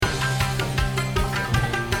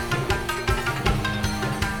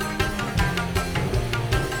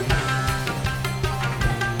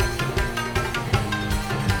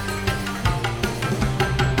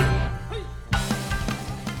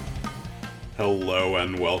Hello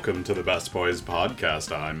and welcome to the Best Boys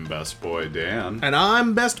podcast. I'm Best Boy Dan. And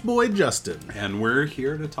I'm Best Boy Justin. And we're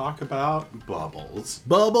here to talk about Bubbles.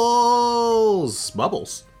 Bubbles!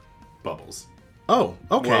 Bubbles. Oh,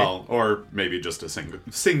 okay. Well, or maybe just a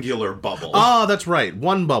singular bubble. Ah, that's right.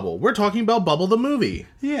 One Bubble. We're talking about Bubble the movie.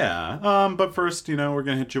 Yeah. But first, we're going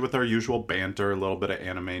to hit you with our usual banter, a little bit of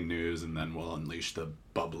anime news, and then we'll unleash the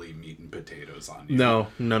bubbly meat and potatoes on you. No.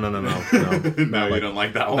 No, you don't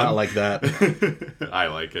like that one? Not like that. I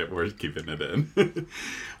like it. We're keeping it in.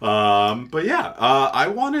 But yeah, I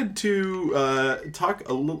wanted to talk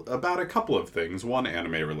about a couple of things. One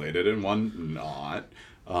anime related and one not.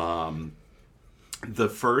 The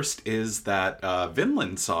first is that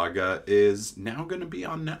Vinland Saga is now going to be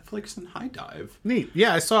on Netflix and High Dive. Neat.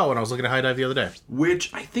 Yeah, I saw it when I was looking at High Dive the other day.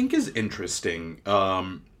 Which I think is interesting,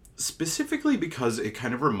 specifically because it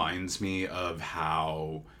kind of reminds me of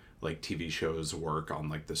how like TV shows work on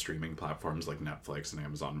like the streaming platforms like Netflix and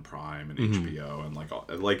Amazon Prime and HBO and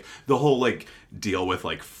like the whole like deal with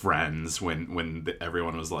like Friends when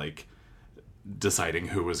everyone was like deciding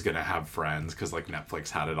who was going to have Friends because like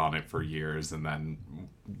Netflix had it on it for years and then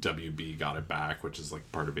WB got it back, which is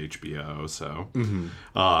like part of HBO. So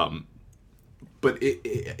but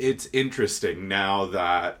it's interesting now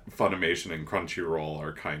that Funimation and Crunchyroll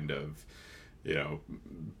are kind of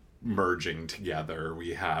merging together.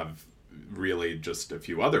 We have really just a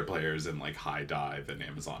few other players in like High Dive and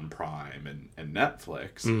Amazon Prime and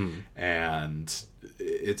Netflix. And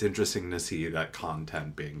it's interesting to see that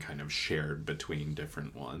content being kind of shared between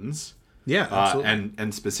different ones. Yeah, absolutely.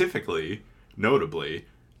 And specifically, notably,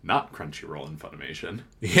 not Crunchyroll and Funimation.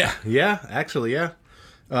 Yeah, actually, yeah.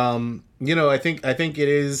 I think it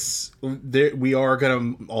is there. We are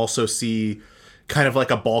going to also see kind of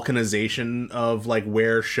like a balkanization of like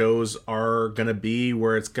where shows are going to be,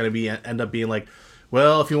 where it's going to end up being like,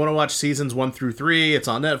 well, if you want to watch seasons 1 through 3, it's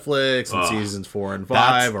on Netflix, and seasons 4 and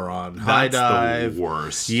 5 are on High Dive. That's the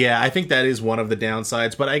worst. Yeah, I think that is one of the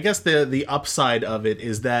downsides. But I guess the upside of it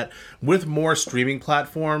is that with more streaming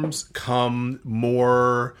platforms come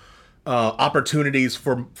more opportunities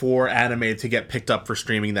for anime to get picked up for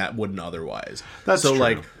streaming that wouldn't otherwise. That's true.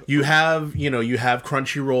 Like you have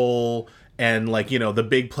Crunchyroll. And, the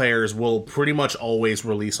big players will pretty much always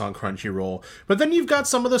release on Crunchyroll. But then you've got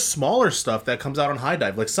some of the smaller stuff that comes out on High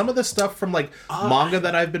Dive. Like, some of the stuff from, manga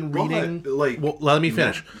that I've been reading. Well, let me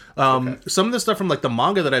finish. Okay. Some of the stuff from, the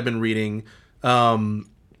manga that I've been reading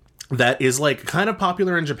that is, kind of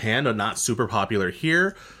popular in Japan, but not super popular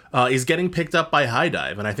here, is getting picked up by High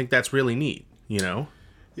Dive. And I think that's really neat,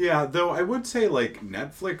 Yeah, though I would say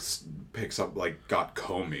Netflix picks up Got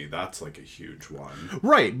Comey. That's a huge one.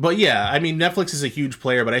 Right, but yeah, I mean Netflix is a huge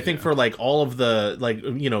player, but I think for all of the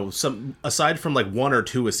some aside from 1 or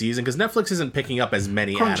 2 a season, because Netflix isn't picking up as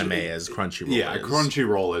many anime as Crunchyroll. Yeah, is.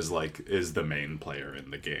 Crunchyroll is the main player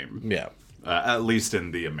in the game. Yeah. At least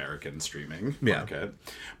in the American streaming market.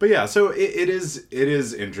 But yeah, so it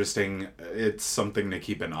is interesting. It's something to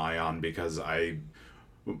keep an eye on because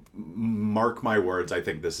mark my words, I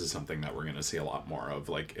think this is something that we're going to see a lot more of,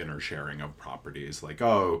 inner sharing of properties.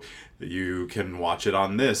 You can watch it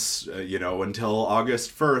on this, until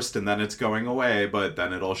August 1st, and then it's going away, but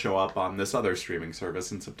then it'll show up on this other streaming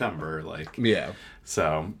service in September. Yeah.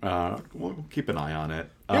 So, we'll keep an eye on it.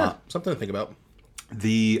 Yeah, something to think about.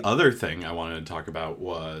 The other thing I wanted to talk about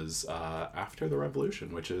was After the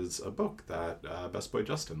Revolution, which is a book that Best Boy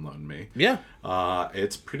Justin loaned me. Yeah.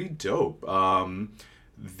 It's pretty dope.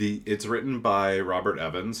 It's written by Robert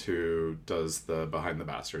Evans, who does the Behind the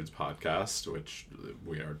Bastards podcast, which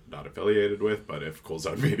we are not affiliated with, but if Cool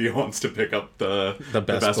Zone Media wants to pick up the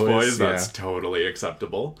Best Boys, that's totally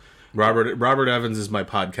acceptable. Robert Evans is my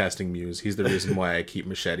podcasting muse. He's the reason why I keep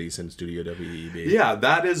machetes in Studio WEB. Yeah,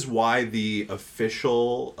 that is why the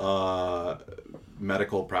official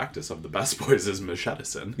medical practice of the Best Boys is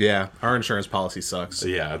Machetison. Yeah, our insurance policy sucks.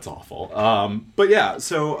 Yeah, it's awful. But yeah,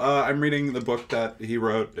 so I'm reading the book that he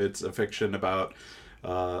wrote. It's a fiction about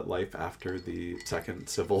life after the Second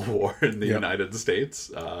Civil War in the United States.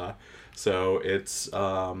 So it's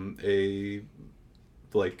a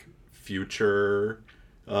future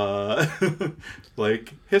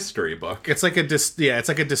history book. It's like a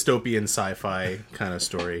dystopian sci-fi kind of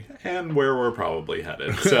story, and where we're probably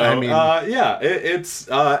headed. So I mean,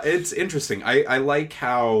 it's interesting. I like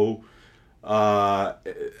how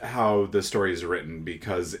the story is written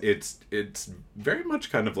because it's very much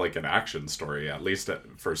kind of like an action story, at least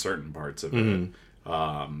for certain parts of it.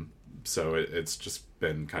 So it's just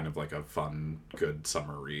been kind of like a fun, good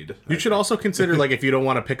summer read. You should also consider, if you don't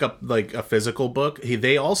want to pick up, a physical book,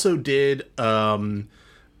 they also did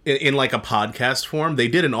in like a podcast form. They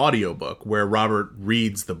did an audiobook where Robert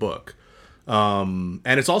reads the book. And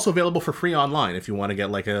it's also available for free online if you want to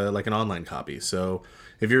get like an online copy. So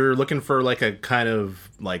if you're looking for like a kind of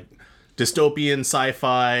like dystopian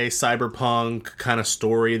sci-fi cyberpunk kind of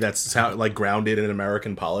story that's like grounded in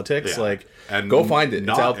American politics, like, and go find it.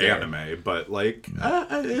 Not it's out there. Anime, but like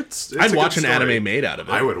it's I'd watch an anime made out of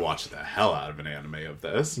it. I would watch the hell out of an anime of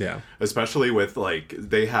this. Yeah, especially with like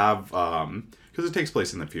they have because it takes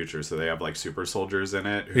place in the future, so they have like super soldiers in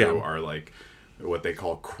it who are like what they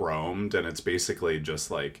call chromed, and it's basically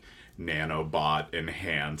just like nanobot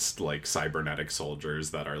enhanced like cybernetic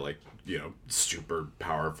soldiers that are like, you know, super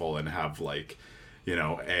powerful and have like, you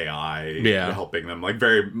know, AI helping them, like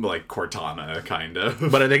very like Cortana kind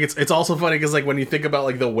of. But I think it's also funny because like when you think about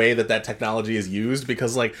like the way that technology is used,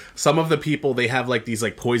 because like some of the people, they have like these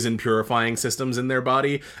like poison purifying systems in their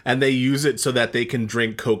body, and they use it so that they can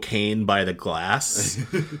drink cocaine by the glass,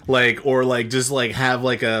 like, or like just like have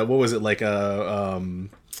like a, what was it, like a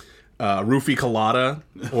roofie colada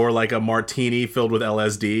or like a martini filled with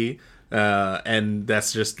LSD. And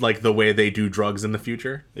that's just like the way they do drugs in the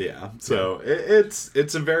future. Yeah, so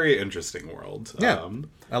it's a very interesting world. Yeah,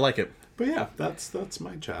 I like it. But yeah, that's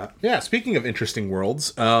my chat. Yeah, speaking of interesting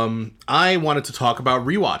worlds, I wanted to talk about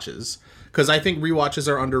rewatches because I think rewatches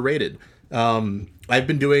are underrated. I've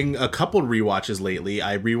been doing a couple rewatches lately.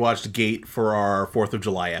 I rewatched Gate for our 4th of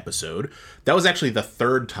July episode. That was actually the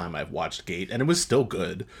 3rd time I've watched Gate, and it was still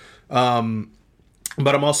good.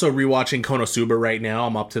 But I'm also rewatching Konosuba right now.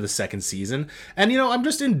 I'm up to the 2nd season. And, you know, I'm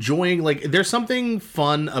just enjoying, like, there's something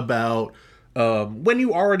fun about when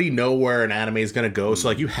you already know where an anime is going to go. So,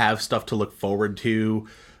 like, you have stuff to look forward to.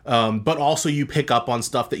 But also you pick up on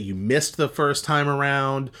stuff that you missed the first time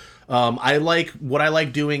around. What I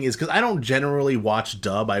like doing is, because I don't generally watch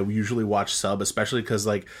dub. I usually watch sub, especially because,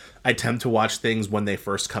 like, I tend to watch things when they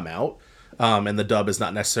first come out. And the dub is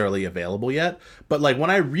not necessarily available yet. But like when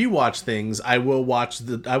I rewatch things, I will watch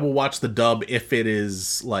the dub if it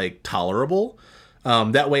is like tolerable.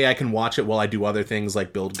 That way I can watch it while I do other things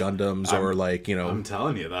like build Gundams or like, you know. I'm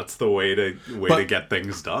telling you, that's the way to get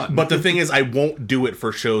things done. But the thing is, I won't do it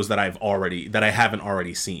for shows that I haven't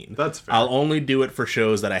already seen. That's fair. I'll only do it for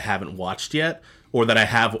shows that I haven't watched yet, or that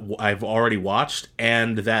I've already watched,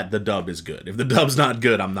 and that the dub is good. If the dub's not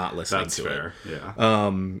good, I'm not listening to it. That's fair.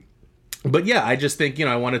 Yeah. But yeah, I just think, you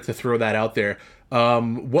know, I wanted to throw that out there.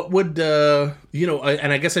 What would, you know,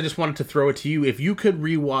 and I guess I just wanted to throw it to you. If you could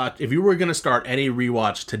rewatch, if you were going to start any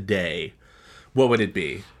rewatch today, what would it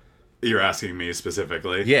be? You're asking me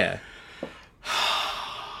specifically? Yeah.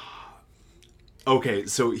 Okay,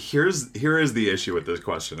 so here is the issue with this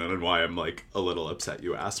question and why I'm like a little upset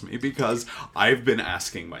you asked me, because I've been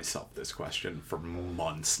asking myself this question for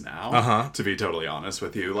months now, to be totally honest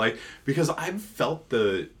with you. Like, because I've felt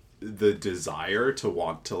the desire to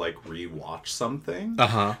want to like rewatch something,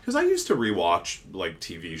 because I used to rewatch like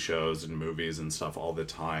TV shows and movies and stuff all the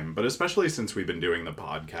time, but especially since we've been doing the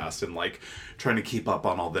podcast and like trying to keep up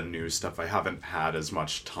on all the new stuff, I haven't had as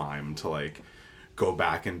much time to like go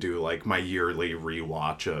back and do like my yearly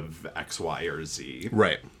rewatch of X, Y, or Z.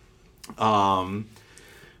 Right.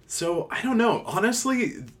 So I don't know,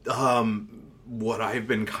 honestly. What I've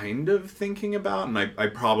been kind of thinking about, and I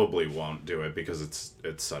probably won't do it because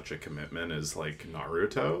it's such a commitment, is like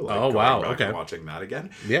Naruto. Like oh wow, back okay. And watching that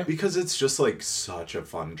again. Yeah. Because it's just like such a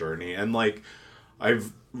fun journey, and like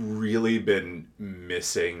I've really been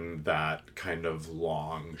missing that kind of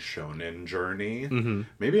long shonen journey.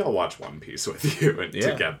 Maybe I'll watch One Piece with you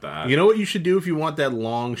to get that. You know what you should do if you want that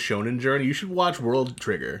long shonen journey? You should watch World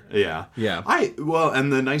Trigger. Yeah. Yeah.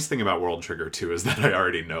 And the nice thing about World Trigger too is that I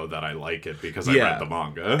already know that I like it because I read the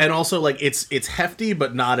manga. And also like it's hefty,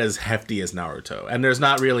 but not as hefty as Naruto. And there's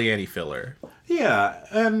not really any filler. Yeah,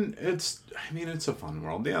 and it's a fun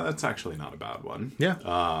world. Yeah, that's actually not a bad one.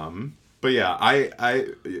 Yeah. But yeah,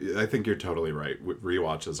 I think you're totally right.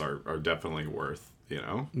 Rewatches are definitely worth,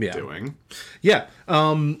 doing. Yeah.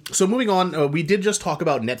 So moving on, we did just talk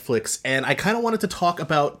about Netflix, and I kind of wanted to talk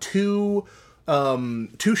about two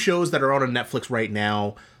shows that are on Netflix right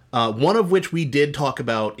now. One of which we did talk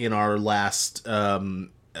about in our last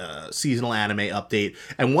seasonal anime update,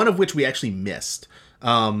 and one of which we actually missed.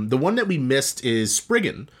 The one that we missed is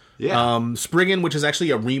Spriggan. Yeah. Spriggan, which is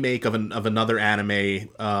actually a remake of another anime,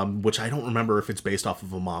 which I don't remember if it's based off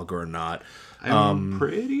of a manga or not. I'm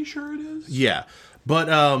pretty sure it is. Yeah.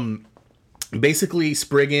 But basically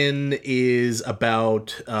Spriggan is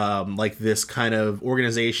about like this kind of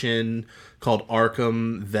organization called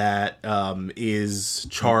Arkham that is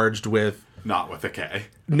charged with Not with a K.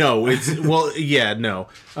 No, it's well, yeah, no.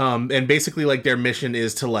 And basically, like, their mission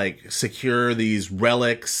is to like secure these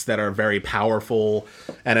relics that are very powerful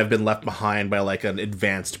and have been left behind by like an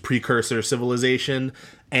advanced precursor civilization.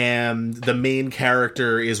 And the main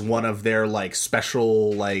character is one of their like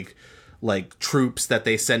special like troops that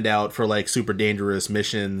they send out for like super dangerous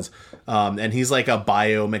missions. And he's like a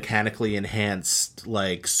biomechanically enhanced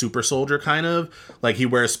like super soldier kind of. Like he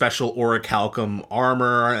wears special orichalcum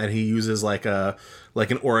armor and he uses like an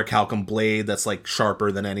orichalcum blade that's like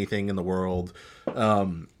sharper than anything in the world.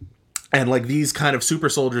 And like these kind of super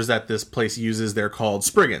soldiers that this place uses, they're called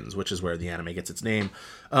Spriggans, which is where the anime gets its name.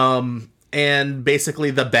 And basically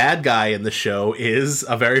the bad guy in the show is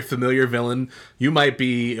a very familiar villain you might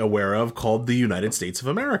be aware of called the United States of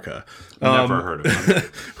America. Never heard of him.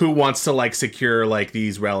 Who wants to like secure like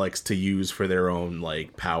these relics to use for their own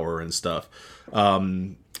like power and stuff.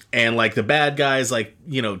 And like the bad guys, like,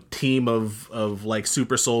 you know, team of like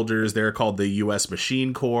super soldiers, they're called the U.S.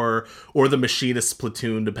 Machine Corps or the Machinist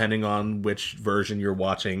Platoon, depending on which version you're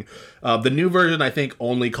watching. The new version, I think,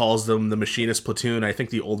 only calls them the Machinist Platoon. I think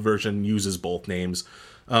the old version uses both names.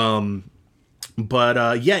 But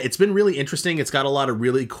yeah, it's been really interesting. It's got a lot of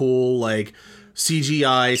really cool like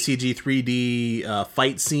CGI, CG3D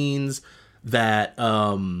fight scenes that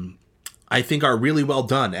I think are really well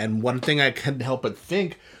done. And one thing I couldn't help but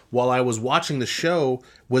think while I was watching the show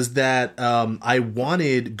was that I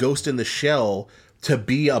wanted Ghost in the Shell to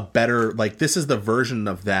be a better, like, this is the version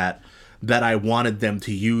of that I wanted them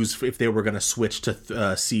to use if they were going to switch to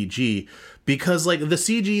CG. Because, like, the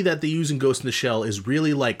CG that they use in Ghost in the Shell is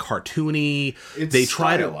really, like, cartoony. It's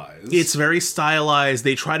stylized. It's very stylized.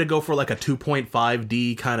 They try to go for, like, a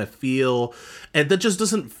 2.5D kind of feel. And that just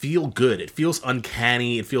doesn't feel good. It feels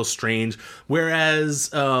uncanny. It feels strange. Whereas,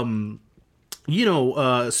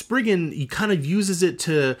 Spriggan, he kind of uses it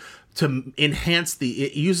to enhance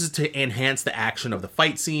the action of the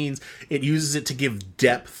fight scenes. It uses it to give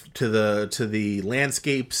depth to the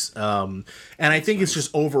landscapes, and I think it's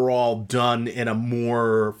just overall done in a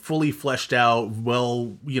more fully fleshed out,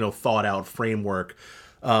 well, thought out framework.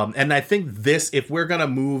 And I think if we're gonna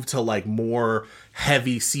move to like more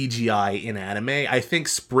heavy CGI in anime, I think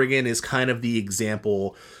Spriggan is kind of the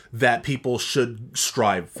example that people should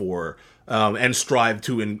strive for. And strive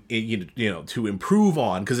to improve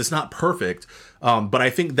on, because it's not perfect, but I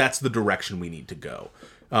think that's the direction we need to go.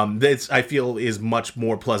 This I feel is much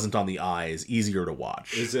more pleasant on the eyes, easier to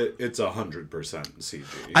watch. Is it? It's 100% CG.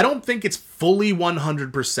 I don't think it's fully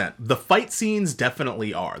 100%. The fight scenes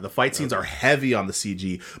definitely are. The fight scenes are heavy on the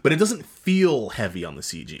CG, but it doesn't feel heavy on the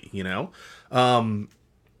CG.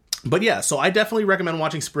 But yeah, so I definitely recommend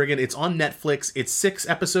watching Spriggan. It's on Netflix. It's 6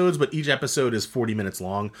 episodes, but each episode is 40 minutes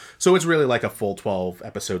long. So it's really like a full 12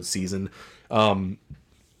 episode season. But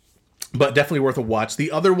definitely worth a watch.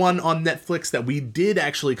 The other one on Netflix that we did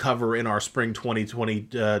actually cover in our spring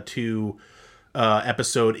 2022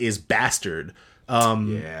 episode is Bastard.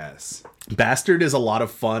 Yes. Bastard is a lot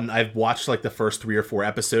of fun. I've watched like the first 3 or 4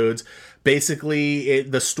 episodes. Basically,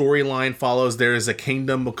 the storyline follows there is a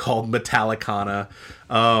kingdom called Metallicana,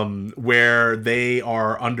 where they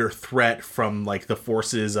are under threat from like the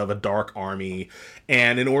forces of a dark army,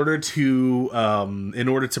 and in order to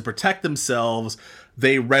protect themselves,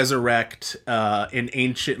 they resurrect an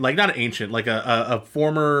ancient, like not an ancient, like a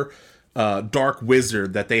former dark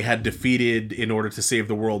wizard that they had defeated in order to save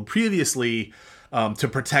the world previously. To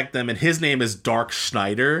protect them, and his name is Dark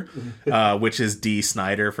Schneider, which is D.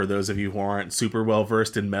 Snyder, for those of you who aren't super well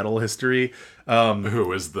versed in metal history.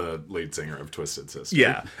 Who is the lead singer of Twisted Sister.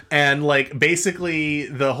 Yeah, and like basically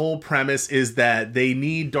the whole premise is that they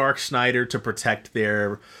need Dark Schneider to protect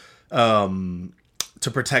their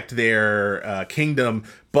kingdom,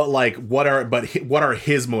 but like what are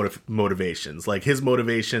his motivations? Like his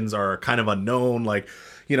motivations are kind of unknown. Like,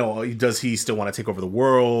 does he still want to take over the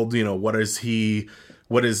world? What is he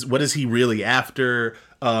really after?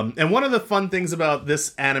 And one of the fun things about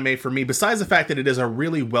this anime for me, besides the fact that it is a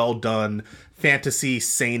really well done fantasy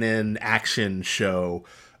seinen action show,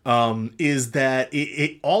 is that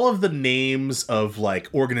all of the names of like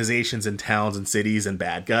organizations and towns and cities and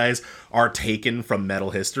bad guys are taken from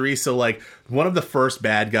metal history. So like one of the first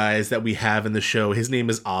bad guys that we have in the show, his name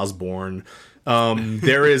is Osborne.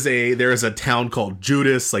 There is a town called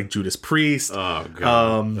Judas, like Judas Priest. Oh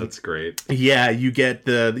god, that's great. Yeah, you get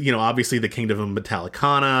obviously the kingdom of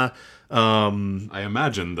Metallicana. I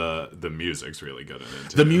imagine the music's really good in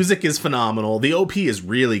it too. The music is phenomenal. The OP is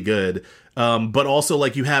really good. But also,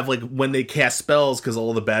 like, you have, like, when they cast spells, because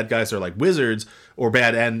all the bad guys are, like, wizards, or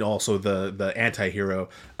bad, and also the anti-hero,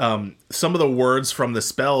 some of the words from the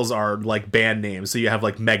spells are, like, band names. So you have,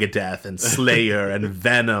 like, Megadeth and Slayer and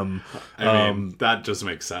Venom. I mean, that just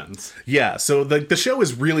makes sense. Yeah, so the show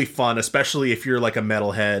is really fun, especially if you're, like, a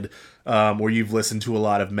metalhead, or you've listened to a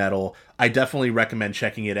lot of metal. I definitely recommend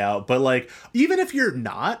checking it out. But, like, even if you're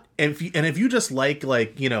not, and if you just like,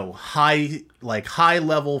 you know, high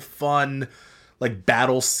level fun, like,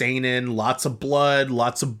 battle seinen, lots of blood,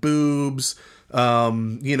 lots of boobs,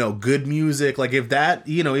 you know, good music, like, if that,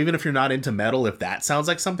 you know, even if you're not into metal, if that sounds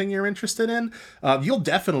like something you're interested in, you'll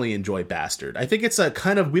definitely enjoy Bastard. I think it's a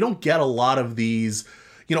kind of, we don't get a lot of these,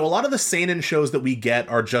 you know, a lot of the seinen shows that we get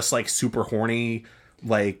are just, like, super horny,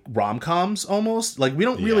 like, rom-coms almost. Like, we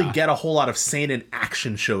don't really get a whole lot of seinen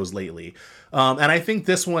action shows lately. And I think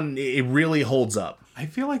this one, it really holds up. I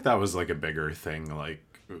feel like that was, like, a bigger thing, like,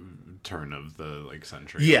 turn of the, like,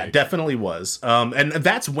 century. Yeah, like, definitely was. And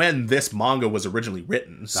that's when this manga was originally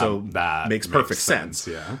written. So that makes perfect sense.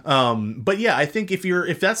 Yeah. But yeah, I think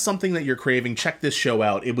if that's something that you're craving, check this show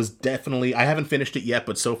out. It was definitely, I haven't finished it yet,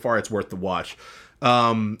 but so far it's worth the watch.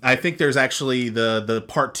 I think there's actually the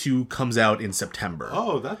part 2 comes out in September.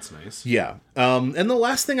 Oh, that's nice. Yeah. And the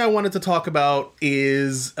last thing I wanted to talk about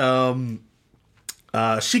is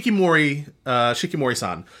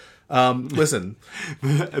Shikimori-san. Listen,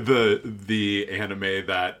 the anime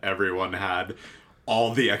that everyone had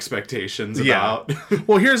all the expectations about.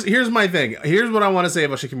 Well, here's my thing. Here's what I want to say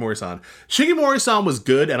about Shikimori-san. Shikimori-san was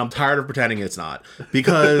good, and I'm tired of pretending it's not,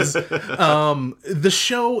 because the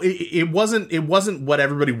show it wasn't what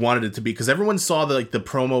everybody wanted it to be, because everyone saw the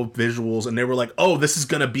promo visuals and they were like, oh, this is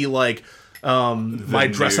gonna be like My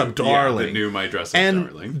Dress Up Darling. The new My Dress Up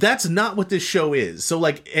Darling. And that's not what this show is. So,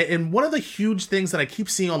 like, and one of the huge things that I keep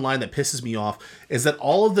seeing online that pisses me off is that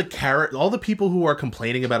all the people who are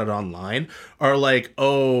complaining about it online are like,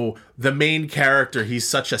 oh, the main character, he's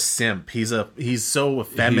such a simp. He's so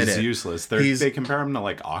effeminate. He's useless. They compare him to,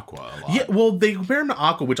 like, Aqua a lot. Yeah, well, they compare him to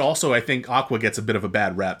Aqua, which also I think Aqua gets a bit of a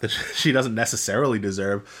bad rep that she doesn't necessarily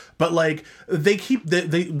deserve. But, like, they keep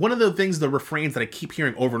one of the things, the refrains that I keep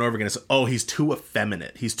hearing over and over again is, oh, he's too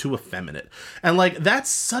effeminate. He's too effeminate. And, like, that's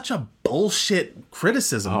such a bullshit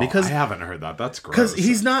criticism, because I haven't heard that. That's gross. Because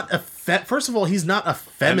he's not first of all, he's not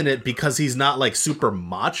effeminate because he's not, like, super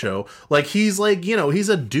macho. Like, he's, like, you know, he's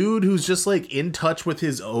a dude who's just, like, in touch with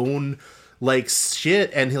his own, like,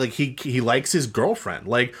 shit, and he likes his girlfriend.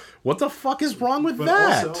 Like, what the fuck is wrong with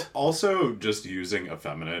that? Also just using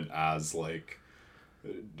effeminate as, like,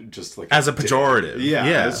 just like as a pejorative.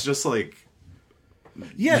 Yeah, it's just like,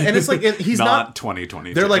 yeah, and it's like, he's not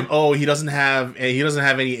 2022. They're like, oh, he doesn't have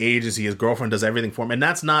any agency. His girlfriend does everything for him, and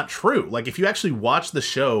that's not true. Like, if you actually watch the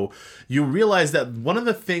show, you realize that one of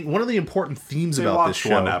the important themes about this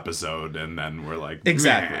show. One episode, and then we're like,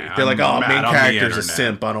 exactly. They're like, oh, main character's a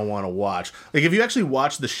simp. I don't want to watch. Like, if you actually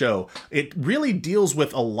watch the show, it really deals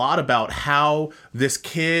with a lot about how this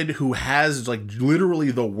kid who has, like, literally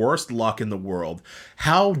the worst luck in the world,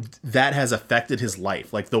 how that has affected his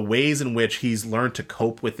life, like the ways in which he's learned to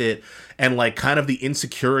cope with it, and, like, kind of the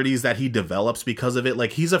insecurities that he develops because of it.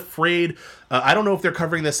 Like, he's afraid. I don't know if they're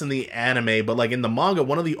covering this in the anime, but, like, in the manga,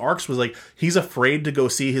 one of the arcs was, like, he's afraid to go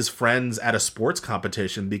see his friends at a sports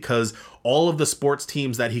competition because all of the sports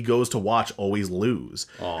teams that he goes to watch always lose.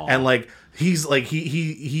 Aww. And, like, he's like,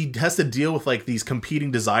 he has to deal with, like, these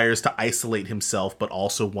competing desires to isolate himself but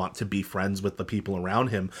also want to be friends with the people around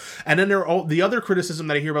him. And then the other criticism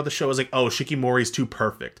that I hear about the show is like, oh, Shikimori's too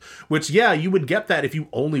perfect, which, yeah, you would get that if you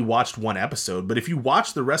only watched one episode, but if you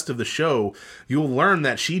watch the rest of the show, you'll learn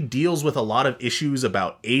that she deals with a lot of issues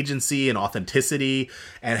about agency and authenticity,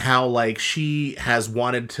 and how, like, she has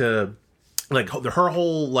wanted to, like, her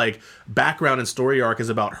whole, like, background and story arc is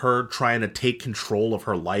about her trying to take control of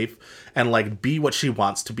her life and, like, be what she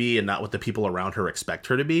wants to be and not what the people around her expect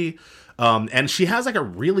her to be. And she has, like, a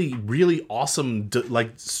really, really awesome,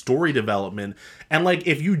 like, story development. And, like,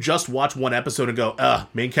 if you just watch one episode and go,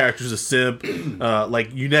 main character's a simp,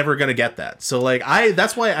 like, you're never gonna get that. So, like,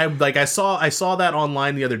 that's why I saw that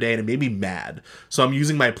online the other day, and it made me mad. So I'm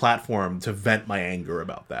using my platform to vent my anger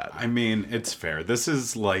about that. I mean, it's fair. This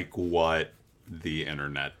is, like, what the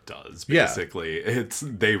internet does, basically. Yeah.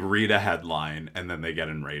 They read a headline and then they get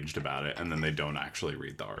enraged about it, and then they don't actually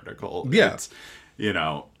read the article. Yeah. It's, you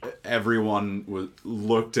know, everyone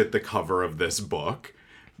looked at the cover of this book,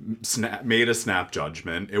 made a snap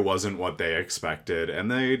judgment. It wasn't what they expected,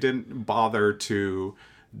 and they didn't bother to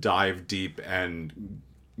dive deep and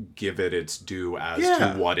give it its due as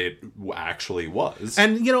to what it actually was.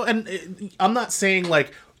 And, you know, and I'm not saying,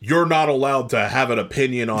 like, you're not allowed to have an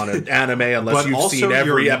opinion on an anime unless But you've also seen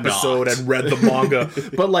every you're episode not. and read the manga.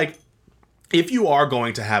 But like, if you are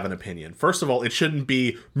going to have an opinion, first of all, it shouldn't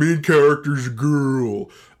be main character's girl.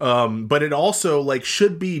 But it also like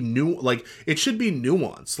should be it should be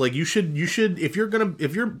nuanced. Like you should if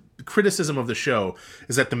your criticism of the show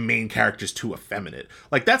is that the main character's too effeminate,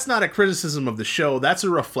 like that's not a criticism of the show, that's a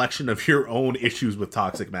reflection of your own issues with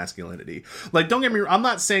toxic masculinity. Like, don't get me wrong, I'm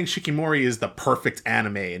not saying Shikimori is the perfect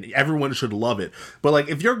anime and everyone should love it, but like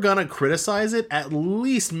if you're gonna criticize it, at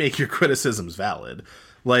least make your criticisms valid.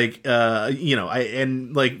 Like,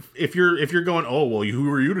 if you're going, oh, well,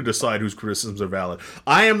 who are you to decide whose criticisms are valid?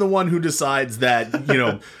 I am the one who decides that,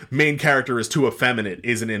 main character is too effeminate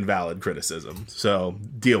is an invalid criticism. So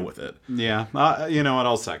deal with it. Yeah. You know what?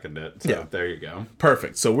 I'll second it. So Yeah. there you go.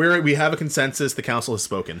 Perfect. So we have a consensus. The council has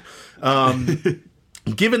spoken.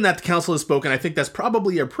 Given that the council has spoken, I think that's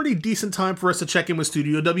probably a pretty decent time for us to check in with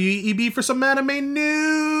Studio WEB for some anime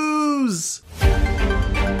news.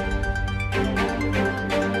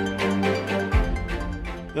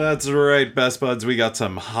 That's right, Best Buds. We got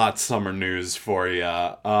some hot summer news for you.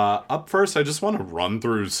 Up first, I just want to run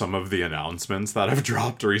through some of the announcements that have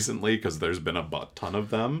dropped recently because there's been a butt ton of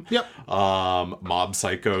them. Yep. Mob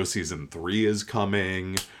Psycho Season 3 is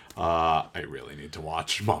coming. I really need to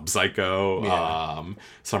watch Mob Psycho. Yeah.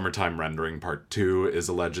 Summertime Rendering Part 2 is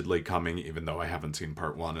allegedly coming, even though I haven't seen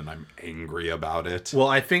Part 1 and I'm angry about it. Well,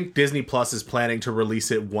 I think Disney Plus is planning to release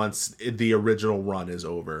it once the original run is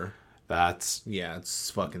over. That's it's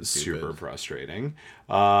fucking stupid. super frustrating.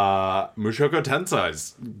 Mushoku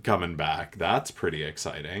Tensei's coming back. That's pretty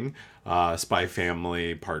exciting. Spy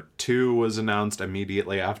Family Part 2 was announced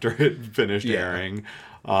immediately after it finished airing.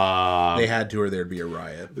 They had to, or there'd be a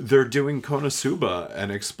riot. They're doing Konosuba,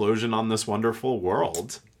 An Explosion on This Wonderful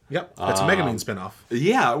World. Yep, that's a Megumin spinoff.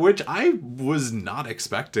 Yeah, which I was not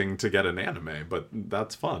expecting to get an anime, but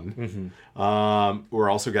that's fun. Mm-hmm. We're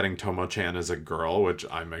also getting Tomo-chan as a girl, which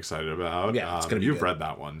I'm excited about. Yeah, it's gonna be You've good. read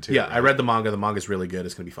that one too. Yeah, right? I read the manga. The manga's really good.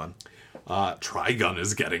 It's gonna be fun. Trigun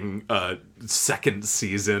is getting a second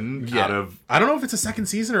season out of... I don't know if it's a second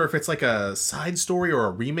season or if it's like a side story or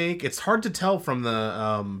a remake. It's hard to tell from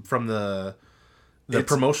the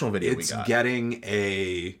promotional video we got. It's getting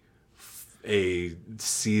a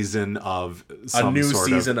season of some new sort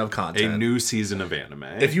season of content. A new season of anime.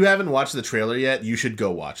 If you haven't watched the trailer yet, you should go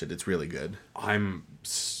watch it. It's really good. I'm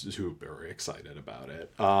super excited about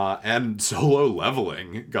it. And Solo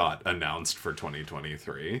Leveling got announced for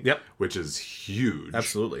 2023. Yep. Which is huge.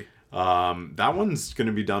 Absolutely. That one's going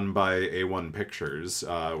to be done by A1 Pictures,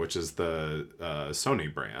 which is the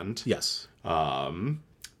Sony brand. Yes.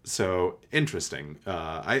 So interesting.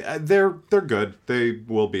 They're good. They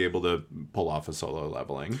will be able to pull off a Solo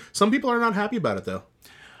Leveling. Some people are not happy about it though.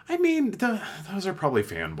 I mean, those are probably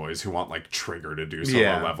fanboys who want like Trigger to do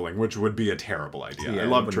Solo Leveling, which would be a terrible idea. Yeah, I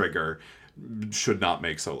love Trigger. Should not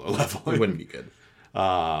make Solo Leveling. It wouldn't be good.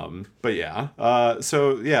 But yeah.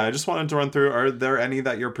 So yeah, I just wanted to run through. Are there any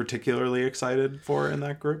that you're particularly excited for in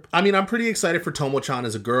that group? I mean, I'm pretty excited for Tomo-chan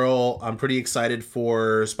as a girl. I'm pretty excited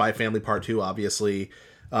for Spy Family Part 2, obviously.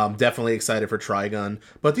 Definitely excited for Trigun.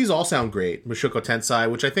 But these all sound great. Mushoku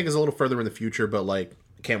Tensei, which I think is a little further in the future, but like,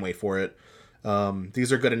 can't wait for it.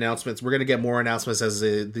 These are good announcements. We're going to get more announcements as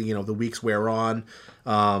the weeks wear on,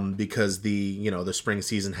 because the spring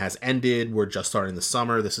season has ended. We're just starting the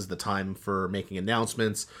summer. This is the time for making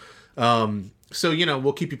announcements. So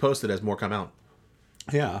we'll keep you posted as more come out.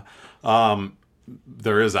 Yeah.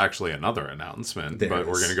 There is actually another announcement, but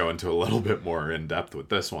we're going to go into a little bit more in depth with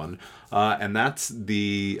this one. And that's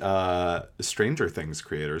the Stranger Things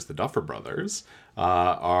creators, the Duffer Brothers,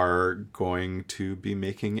 are going to be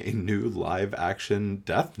making a new live action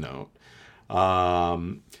Death Note.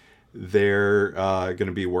 They're going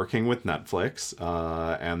to be working with Netflix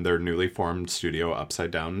and their newly formed studio,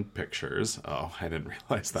 Upside Down Pictures. Oh, I didn't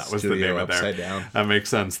realize that was the name of Upside their. Down. That makes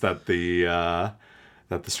sense that the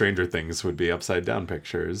Stranger Things would be Upside Down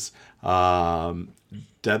Pictures.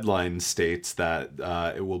 Deadline states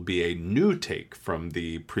that it will be a new take from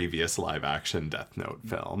the previous live-action Death Note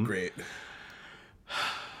film. Great.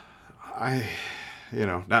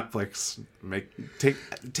 Netflix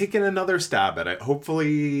taking another stab at it.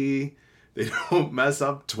 Hopefully they don't mess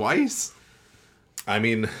up twice. I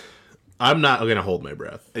mean, I'm not going to hold my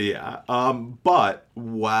breath. Yeah. But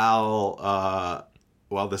while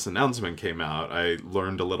while this announcement came out, I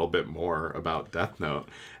learned a little bit more about Death Note.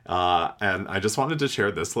 And I just wanted to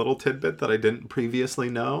share this little tidbit that I didn't previously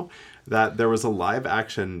know, that there was a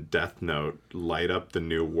live-action Death Note Light Up the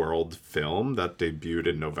New World film that debuted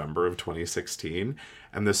in November of 2016.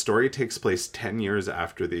 And the story takes place 10 years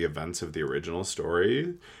after the events of the original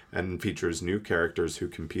story and features new characters who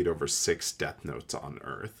compete over 6 Death Notes on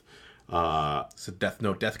Earth. It's a Death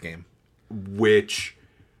Note death game. Which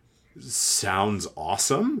sounds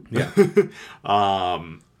awesome. Yeah.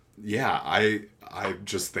 Yeah, I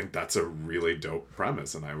just think that's a really dope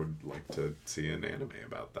premise, and I would like to see an anime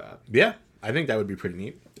about that. Yeah, I think that would be pretty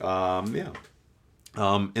neat. Yeah.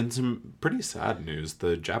 In some pretty sad news,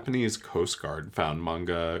 the Japanese Coast Guard found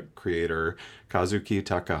manga creator Kazuki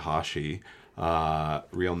Takahashi,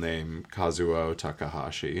 real name Kazuo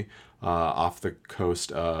Takahashi, off the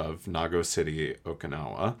coast of Nago City,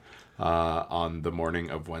 Okinawa, on the morning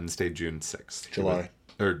of Wednesday, June 6th.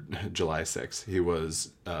 July 6th. He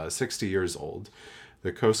was 60 years old.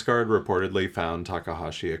 The Coast Guard reportedly found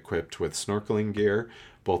Takahashi equipped with snorkeling gear.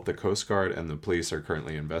 Both the Coast Guard and the police are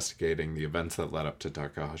currently investigating the events that led up to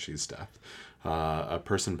Takahashi's death. A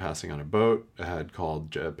person passing on a boat had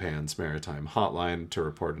called Japan's maritime hotline to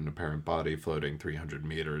report an apparent body floating 300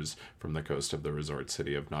 meters from the coast of the resort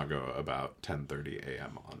city of Nago about 10:30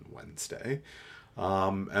 a.m. on Wednesday.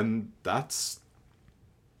 And that's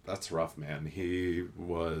rough, man. He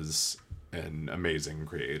was an amazing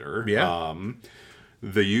creator. Yeah.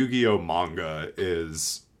 The Yu-Gi-Oh manga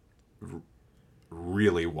is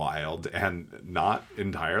really wild and not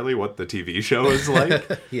entirely what the TV show is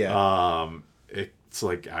like. Yeah. It's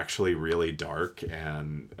like actually really dark,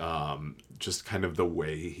 and just kind of the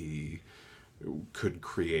way he could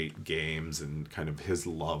create games and kind of his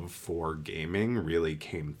love for gaming really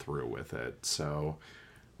came through with it. So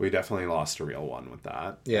we definitely lost a real one with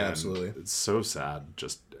that. Yeah, and absolutely. It's so sad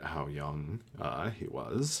just how young he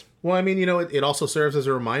was. Well, I mean, it also serves as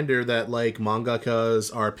a reminder that, like,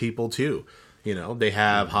 mangakas are people too. They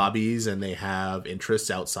have hobbies and they have interests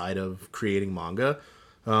outside of creating manga.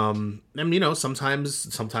 And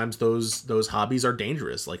sometimes those hobbies are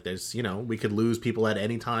dangerous. Like, there's, we could lose people at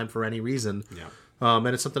any time for any reason. Yeah. And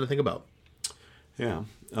it's something to think about. Yeah.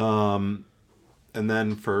 And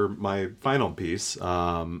then for my final piece,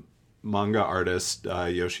 manga artist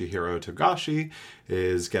Yoshihiro Togashi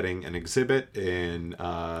is getting an exhibit in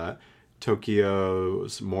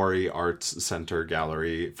Tokyo's Mori Arts Center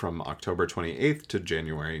Gallery from October 28th to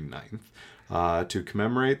January 9th. To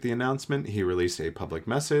commemorate the announcement, he released a public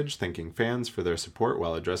message thanking fans for their support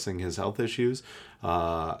while addressing his health issues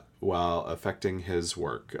while affecting his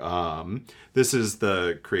work. This is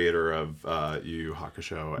the creator of Yu Yu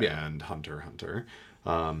Hakusho and Hunter x Hunter.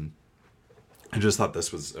 I just thought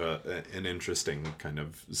this was an interesting kind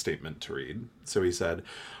of statement to read. So he said,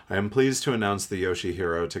 "I am pleased to announce the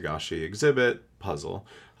Yoshihiro Togashi exhibit, Puzzle.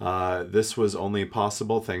 This was only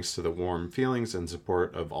possible thanks to the warm feelings and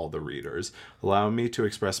support of all the readers. Allow me to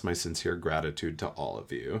express my sincere gratitude to all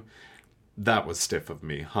of you." That was stiff of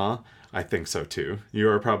me, huh? I think so too. You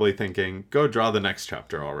are probably thinking, go draw the next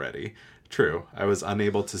chapter already. True, I was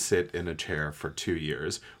unable to sit in a chair for 2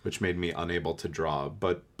 years, which made me unable to draw,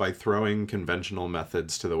 but by throwing conventional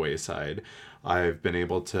methods to the wayside, I've been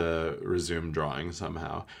able to resume drawing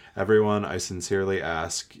somehow. Everyone, I sincerely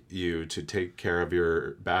ask you to take care of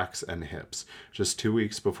your backs and hips. Just 2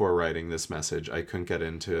 weeks before writing this message, I couldn't get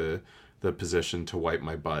into the position to wipe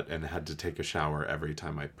my butt and had to take a shower every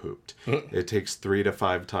time I pooped. It takes 3 to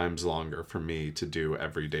 5 times longer for me to do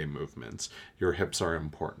everyday movements. Your hips are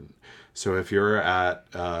important. So if you're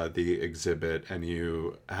at the exhibit and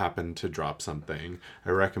you happen to drop something,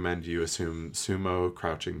 I recommend you assume sumo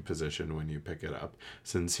crouching position when you pick it up.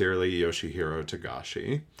 Sincerely, Yoshihiro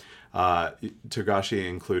Togashi. Togashi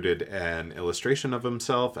included an illustration of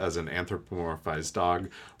himself as an anthropomorphized dog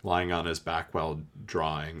lying on his back while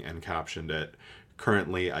drawing and captioned it,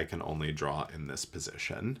 "Currently, I can only draw in this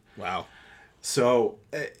position." Wow. So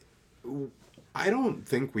I don't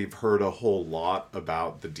think we've heard a whole lot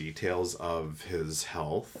about the details of his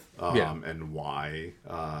health and why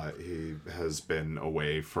he has been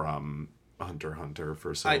away from Hunter x Hunter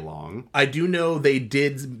for so long. I do know they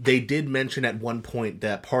did mention at one point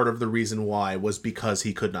that part of the reason why was because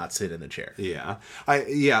he could not sit in a chair. Yeah. I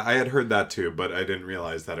had heard that too, but I didn't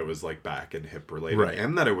realize that it was like back and hip related, right,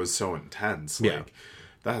 and that it was so intense. Like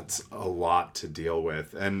that's a lot to deal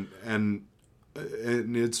with. And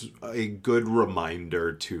it's a good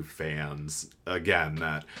reminder to fans again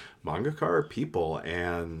that mangaka are people,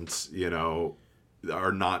 and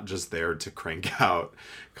are not just there to crank out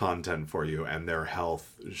content for you, and their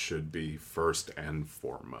health should be first and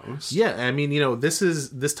foremost. Yeah, I mean,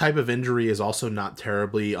 this type of injury is also not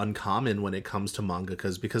terribly uncommon when it comes to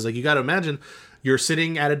mangakas, because like you got to imagine you're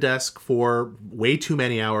sitting at a desk for way too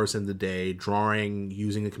many hours in the day, drawing,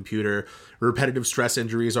 using a computer. Repetitive stress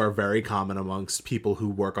injuries are very common amongst people who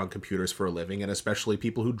work on computers for a living, and especially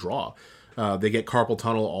people who draw. They get carpal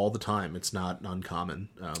tunnel all the time. It's not uncommon.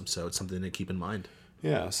 So it's something to keep in mind.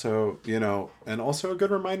 Yeah. So, and also a good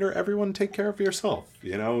reminder, everyone take care of yourself,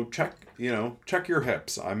 check your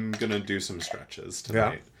hips. I'm going to do some stretches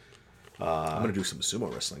tonight. Yeah. I'm going to do some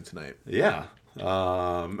sumo wrestling tonight. Yeah.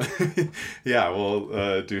 Yeah,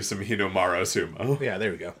 we'll do some Hinomaru sumo. Yeah, there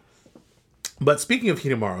we go. But speaking of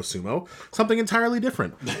Hinomaru Sumo, something entirely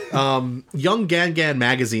different. Young Gangan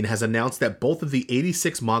magazine has announced that both of the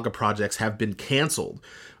 86 manga projects have been canceled.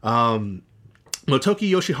 Motoki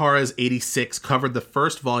Yoshihara's 86 covered the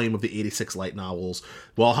first volume of the 86 light novels,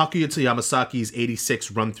 while Hakuyuta Yamasaki's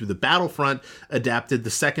 86 Run Through the Battlefront adapted the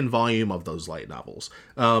second volume of those light novels.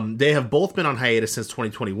 They have both been on hiatus since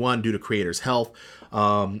 2021 due to creators' health.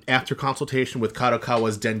 After consultation with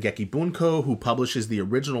Kadokawa's Dengeki Bunko, who publishes the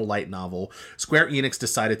original light novel, Square Enix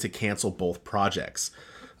decided to cancel both projects.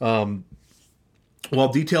 While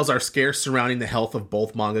details are scarce surrounding the health of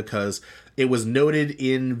both mangakas, it was noted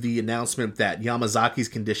in the announcement that Yamazaki's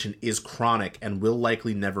condition is chronic and will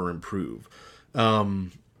likely never improve.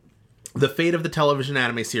 The fate of the television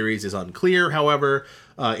anime series is unclear, however.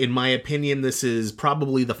 In my opinion, this is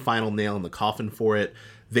probably the final nail in the coffin for it.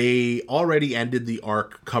 They already ended the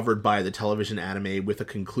arc covered by the television anime with a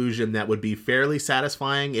conclusion that would be fairly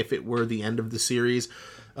satisfying if it were the end of the series.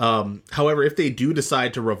 However, if they do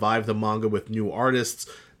decide to revive the manga with new artists,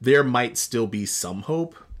 there might still be some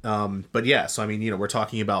hope. But yeah, so I mean, we're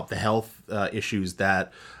talking about the health issues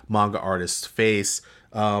that manga artists face.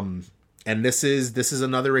 And this is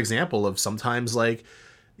another example of sometimes it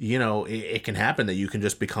can happen that you can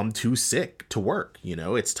just become too sick to work.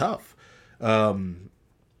 It's tough.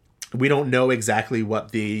 We don't know exactly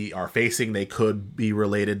what they are facing. They could be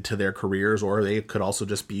related to their careers, or they could also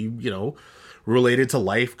just be, related to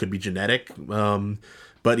life, could be genetic.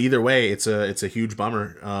 But either way, it's a huge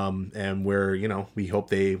bummer. And we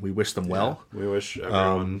hope we wish them well. Yeah, we wish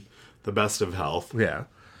everyone the best of health. Yeah.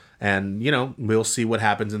 And, we'll see what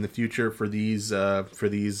happens in the future for these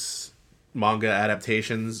manga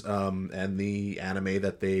adaptations, and the anime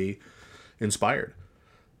that they inspired.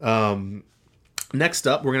 Next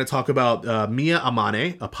up, we're going to talk about Mia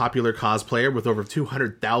Amane, a popular cosplayer with over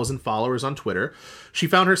 200,000 followers on Twitter. She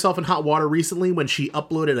found herself in hot water recently when she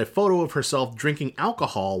uploaded a photo of herself drinking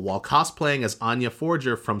alcohol while cosplaying as Anya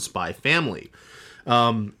Forger from Spy Family.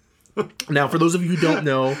 Now, for those of you who don't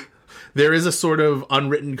know, there is a sort of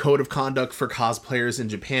unwritten code of conduct for cosplayers in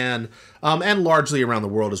Japan, and largely around the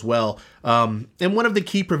world as well. And one of the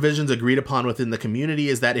key provisions agreed upon within the community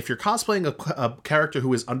is that if you're cosplaying a character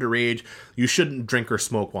who is underage, you shouldn't drink or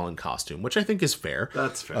smoke while in costume, which I think is fair.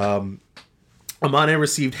 That's fair. Amane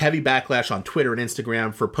received heavy backlash on Twitter and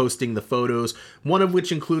Instagram for posting the photos, one of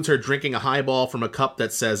which includes her drinking a highball from a cup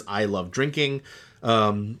that says, "I love drinking."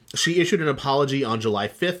 She issued an apology on July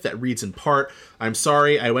 5th that reads in part, "I'm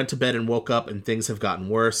sorry, I went to bed and woke up and things have gotten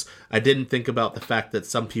worse. I didn't think about the fact that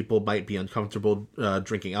some people might be uncomfortable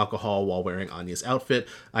drinking alcohol while wearing Anya's outfit.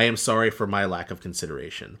 I am sorry for my lack of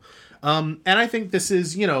consideration." And I think this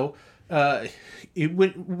is, when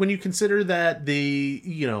you consider that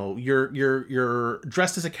you're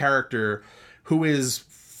dressed as a character who is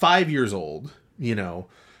 5 years old,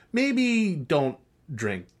 maybe don't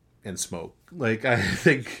drink and smoke. I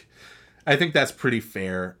think that's pretty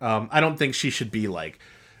fair. I don't think she should be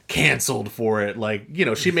canceled for it.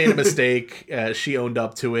 She made a mistake. She owned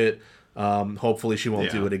up to it. Hopefully she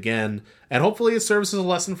won't do it again. And hopefully it serves as a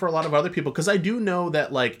lesson for a lot of other people. Because I do know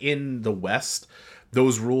that in the West,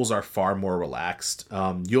 those rules are far more relaxed.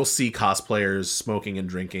 You'll see cosplayers smoking and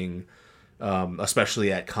drinking,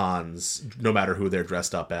 especially at cons, no matter who they're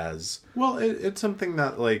dressed up as. Well, it's something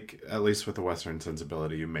that, at least with the Western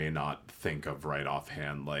sensibility, you may not think of right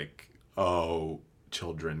offhand.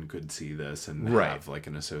 Children could see this and have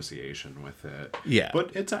an association with it. Yeah,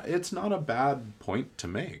 but it's not a bad point to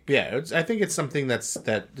make. Yeah, I think it's something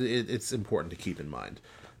it's important to keep in mind.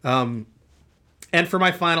 And for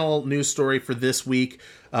my final news story for this week,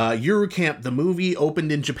 Yuru Camp the movie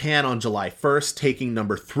opened in Japan on July 1st, taking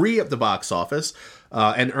number 3 at the box office.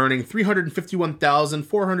 and earning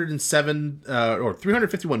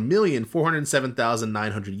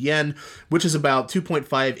 351,407,900 yen, which is about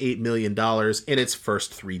 $2.58 million in its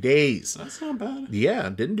first 3 days. That's not bad. Yeah,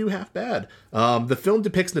 didn't do half bad. The film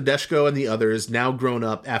depicts Nadeshiko and the others, now grown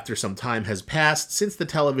up after some time has passed since the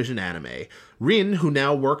television anime. Rin, who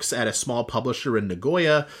now works at a small publisher in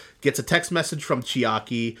Nagoya, gets a text message from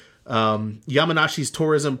Chiaki. Yamanashi's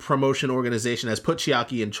tourism promotion organization has put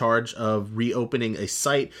Chiaki in charge of reopening a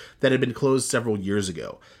site that had been closed several years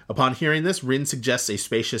ago. Upon hearing this, Rin suggests a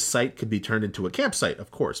spacious site could be turned into a campsite,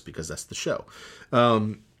 of course, because that's the show.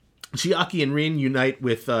 Chiaki and Rin unite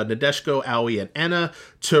with Nadeshiko, Aoi, and Anna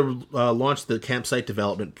to launch the campsite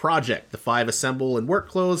development project. The five assemble in work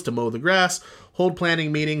clothes to mow the grass, hold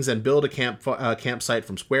planning meetings, and build a campsite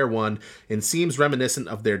from square one, and seems reminiscent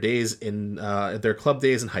of their days in their club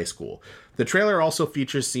days in high school. The trailer also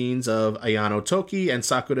features scenes of Ayano Toki and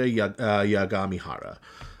Sakura Yagamihara.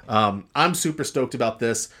 I'm super stoked about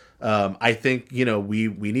this. I think,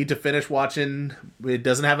 we need to finish watching. It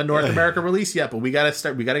doesn't have a North America release yet, but we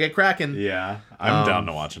gotta get cracking. Yeah, I'm down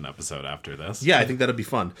to watch an episode after this. Yeah, I think that'll be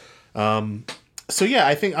fun. So yeah,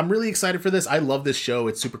 I think I'm really excited for this. I love this show.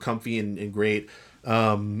 It's super comfy and great.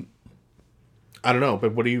 I don't know,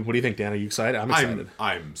 but what do you think, Dan? Are you excited? I'm excited.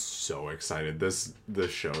 I'm so excited. This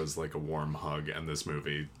show is like a warm hug, and this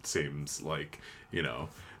movie seems like,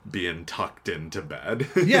 being tucked into bed.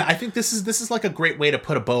 Yeah, I think this is like a great way to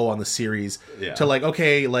put a bow on the series. Yeah. To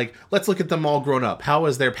let's look at them all grown up. How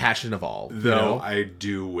has their passion evolved? Though I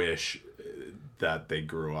do wish that they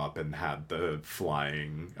grew up and had the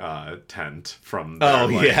flying tent from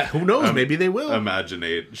their, who knows, maybe they will.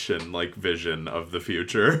 Imagination, vision of the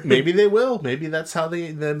future. Maybe they will. Maybe that's how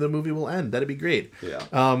the movie will end. That'd be great.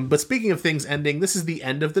 Yeah. But speaking of things ending, this is the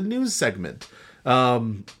end of the news segment.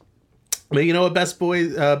 But you know what, Best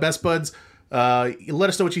Buds, let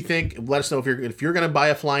us know what you think. Let us know if you're gonna buy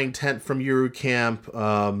a flying tent from Eurocamp.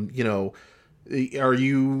 Are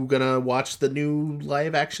you gonna watch the new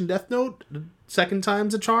live action Death Note? Second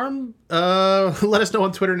time's a charm. Let us know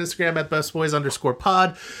on Twitter and Instagram at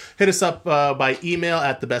bestboys_pod. Hit us up by email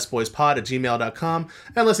at thebestboyspod@gmail.com.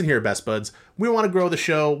 And listen here, Best Buds. We want to grow the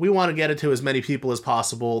show. We want to get it to as many people as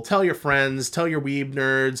possible. Tell your friends. Tell your weeb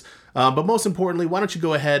nerds. But most importantly, why don't you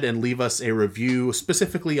go ahead and leave us a review,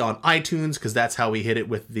 specifically on iTunes, because that's how we hit it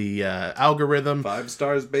with the algorithm. 5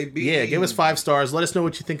 stars, baby. Yeah, give us 5 stars. Let us know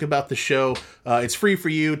what you think about the show. It's free for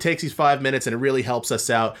you. It takes these 5 minutes, and it really helps us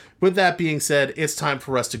out. With that being said, it's time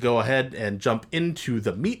for us to go ahead and jump into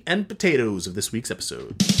the meat and potatoes of this week's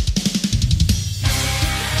episode.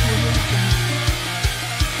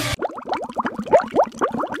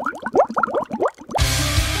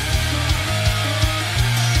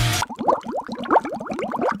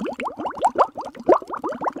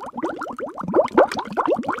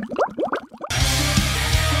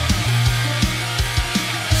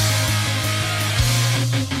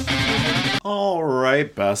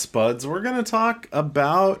 Best Buds, we're going to talk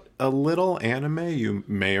about a little anime you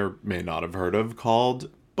may or may not have heard of called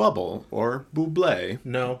Bubble or Buble.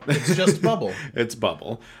 No, it's just Bubble. It's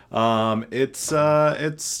Bubble.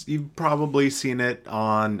 It's you've probably seen it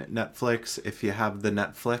on Netflix if you have the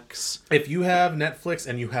Netflix. If you have Netflix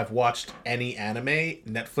and you have watched any anime,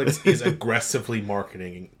 Netflix is aggressively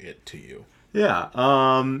marketing it to you. Yeah.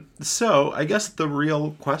 So I guess the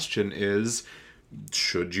real question is,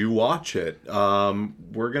 should you watch it?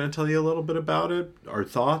 We're going to tell you a little bit about it, our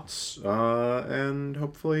thoughts, and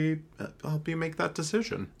hopefully help you make that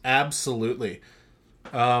decision. Absolutely.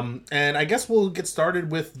 And I guess we'll get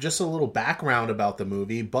started with just a little background about the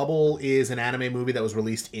movie. Bubble is an anime movie that was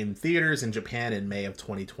released in theaters in Japan in May of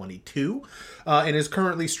 2022, and is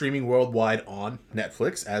currently streaming worldwide on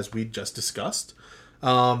Netflix, as we just discussed.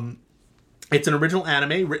 It's an original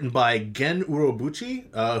anime written by Gen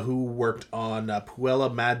Urobuchi, who worked on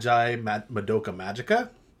Puella Magi Madoka Magica,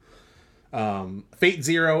 Fate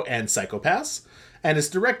Zero, and Psycho-Pass. And it's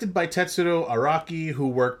directed by Tetsuro Araki, who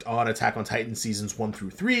worked on Attack on Titan Seasons 1 through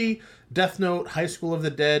 3, Death Note, High School of the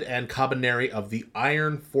Dead, and Kabaneri of the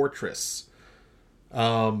Iron Fortress.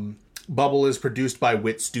 Bubble is produced by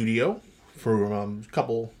Wit Studio, for a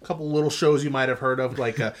couple little shows you might have heard of,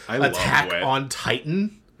 like Attack on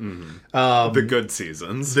Titan. Mm-hmm. The good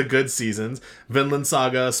seasons. Vinland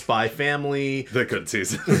Saga, Spy Family. The good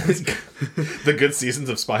seasons. The good seasons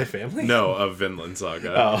of Spy Family? No, of Vinland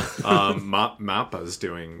Saga. Oh. Mappa's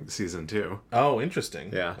doing season 2. Oh,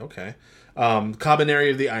 interesting. Yeah. Okay. Kabaneri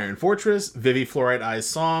of the Iron Fortress, Vivi Fluorite Eye's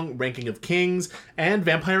Song, Ranking of Kings, and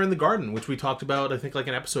Vampire in the Garden, which we talked about, I think, like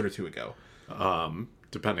an episode or two ago.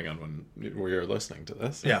 Depending on when you're listening to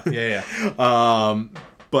this. Yeah.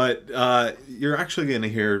 But you're actually going to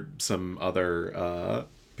hear some other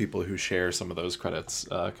people who share some of those credits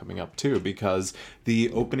coming up too, because the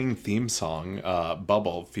opening theme song,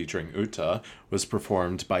 Bubble, featuring Uta, was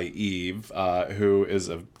performed by Eve, who is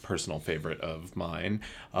a personal favorite of mine.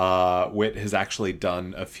 Wit has actually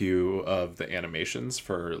done a few of the animations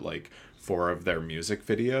for like 4 of their music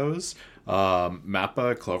videos.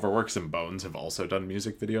 Mappa, Cloverworks, and Bones have also done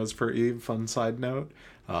music videos for Eve, fun side note.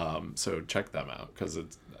 So check them out, because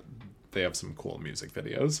they have some cool music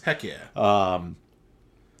videos. Heck yeah.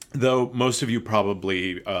 Though most of you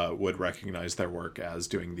probably would recognize their work as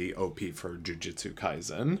doing the OP for Jujutsu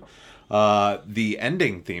Kaisen. The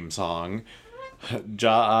ending theme song,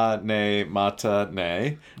 Ja ne Mata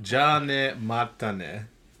ne. Ja ne Mata ne.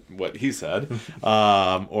 What he said,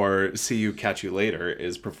 or See You, Catch You Later,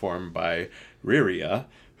 is performed by Riria,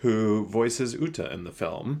 who voices Uta in the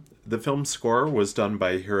film. The film score was done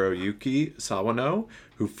by Hiroyuki Sawano,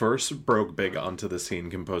 who first broke big onto the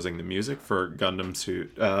scene composing the music for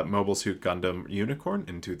Mobile Suit Gundam Unicorn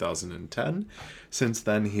in 2010. Since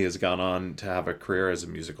then, he has gone on to have a career as a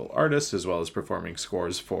musical artist, as well as performing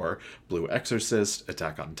scores for Blue Exorcist,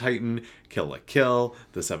 Attack on Titan, Kill la Kill,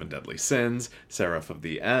 The Seven Deadly Sins, Seraph of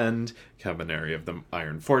the End, Cavalry of the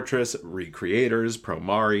Iron Fortress, Recreators,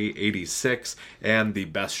 Promare, 86, and the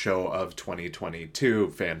best show of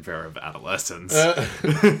 2022, Fanfare of Adolescence.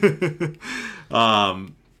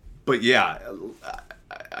 But yeah,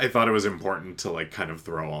 I thought it was important to like kind of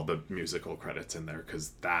throw all the musical credits in there,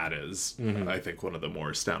 because that is, I think, one of the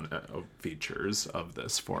more standout features of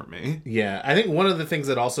this for me. Yeah, I think one of the things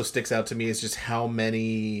that also sticks out to me is just how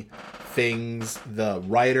many things the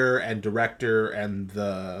writer and director and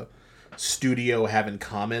the studio have in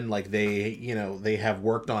common. Like they have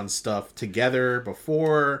worked on stuff together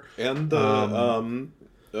before, And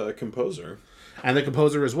the composer. and the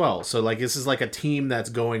composer as well. So like this is like a team that's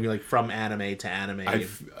going like from anime to anime.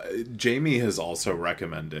 Jamie has also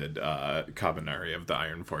recommended Cavalry of the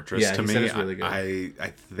Iron Fortress to me. Said it's really good. I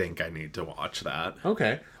think I need to watch that.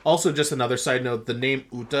 Okay. Also, just another side note: the name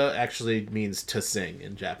Uta actually means to sing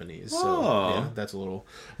in Japanese. So yeah, that's a little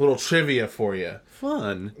trivia for you.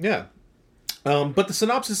 Fun. Yeah. But the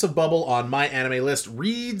synopsis of Bubble on my anime list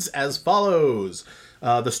reads as follows.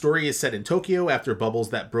 The story is set in Tokyo after bubbles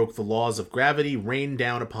that broke the laws of gravity rained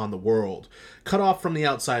down upon the world. Cut off from the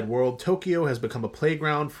outside world, Tokyo has become a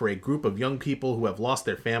playground for a group of young people who have lost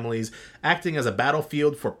their families, acting as a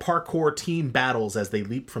battlefield for parkour team battles as they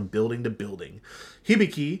leap from building to building.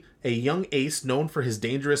 Hibiki, a young ace known for his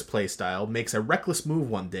dangerous playstyle, makes a reckless move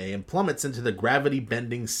one day and plummets into the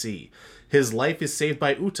gravity-bending sea. His life is saved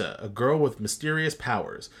by Uta, a girl with mysterious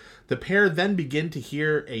powers. The pair then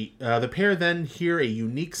hear a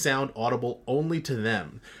unique sound audible only to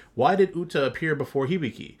them. Why did Uta appear before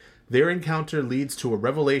Hibiki? Their encounter leads to a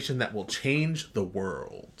revelation that will change the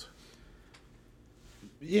world.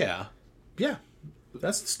 Yeah. Yeah,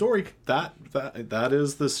 that's the story. That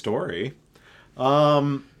is the story. How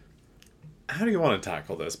do you want to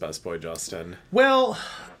tackle this, Best Boy Justin? Well,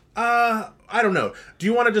 I don't know. Do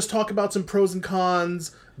you want to just talk about some pros and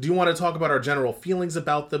cons? Do you want to talk about our general feelings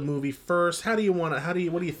about the movie first? What do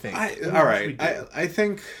you think? I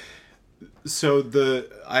think so.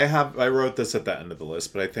 I wrote this at the end of the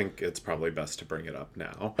list, but I think it's probably best to bring it up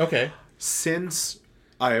now. Okay. Since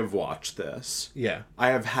I have watched this, Yeah. I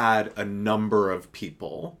have had a number of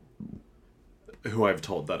people who I've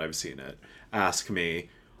told that I've seen it ask me,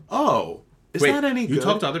 "Oh, is that any good?" You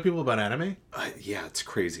talk to other people about anime? Yeah, it's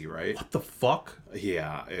crazy, right? What the fuck?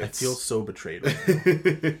 Yeah, I feel so betrayed.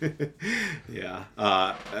 Yeah,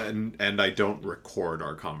 and I don't record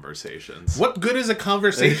our conversations. What good is a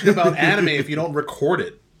conversation about anime if you don't record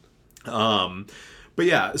it? But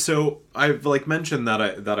yeah, so I've like mentioned that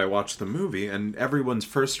I watched the movie, and everyone's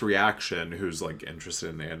first reaction who's like interested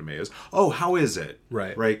in anime is, "Oh, how is it?"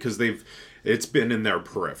 Right. Because it's been in their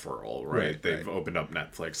peripheral, right? They've right. opened up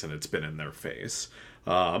Netflix and it's been in their face,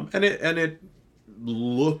 and it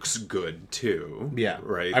looks good too. Yeah,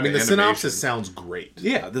 right. I mean, the animation, synopsis sounds great.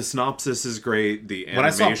 Yeah, the synopsis is great. The When I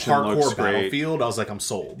saw animation looks Parkour great. Battlefield, I was like, I'm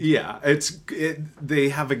sold. Yeah, they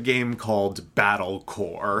have a game called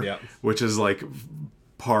Battlecore, Yeah. which is like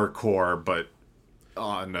parkour but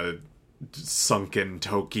on a sunken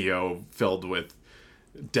Tokyo filled with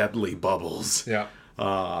deadly bubbles. Yeah.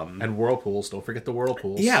 And whirlpools. Don't forget the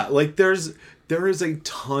whirlpools. Yeah, like there is a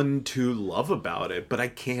ton to love about it, but I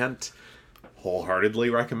can't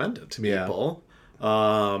wholeheartedly recommend it to people.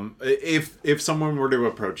 If someone were to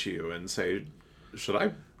approach you and say,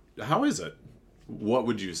 how is it? What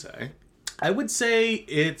would you say? I would say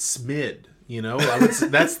it's mid.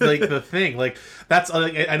 That's like the thing. Like that's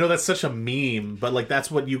like, I know that's such a meme, but like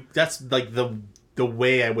that's like the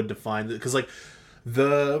way I would define it, because like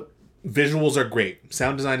the visuals are great,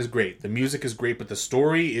 sound design is great, the music is great, but the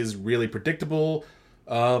story is really predictable.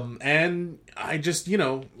 And I just it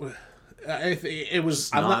was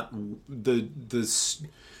it's not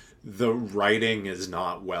the writing is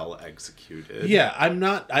not well executed. Yeah, I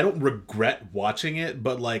don't regret watching it,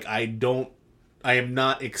 but like I am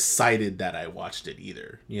not excited that I watched it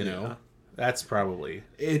either, Yeah. That's probably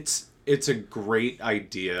It's a great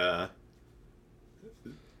idea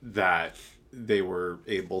that they were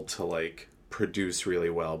able to like produce really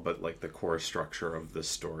well, but like the core structure of the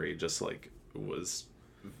story just like was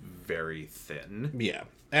very thin. Yeah.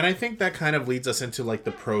 And I think that kind of leads us into like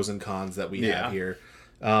the pros and cons that we have here.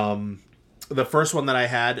 The first one that I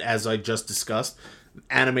had, as I just discussed,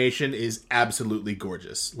 animation is absolutely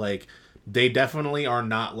gorgeous. Like they definitely are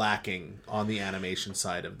not lacking on the animation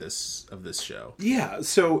side of this show. Yeah,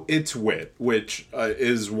 so it's WIT, which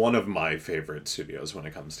is one of my favorite studios when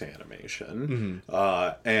it comes to animation.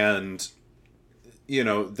 And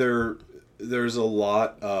there's a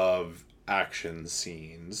lot of action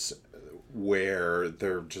scenes where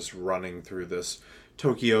they're just running through this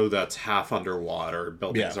Tokyo that's half underwater,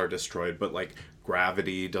 buildings are destroyed, but like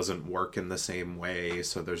gravity doesn't work in the same way,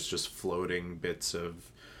 so there's just floating bits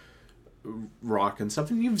of rock and stuff.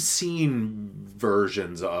 And you've seen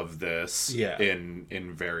versions of this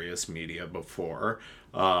in various media before,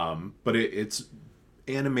 but it's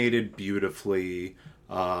animated beautifully.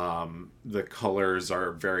 The colors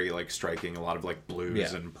are very like striking, a lot of like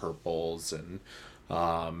blues and purples, and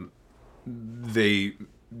they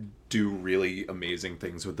do really amazing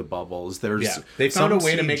things with the bubbles. They found a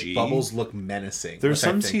way to make bubbles look menacing. There's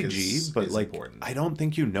some CG, but like important. I don't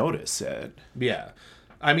think you notice it. Yeah.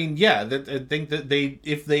 I mean, yeah, I think that the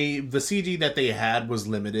CG that they had was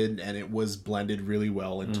limited, and it was blended really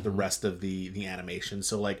well into the rest of the animation.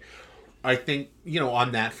 So like I think,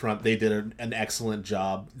 on that front, they did an excellent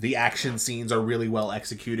job. The action scenes are really well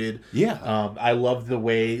executed. Yeah. I love the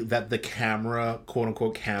way that the camera, quote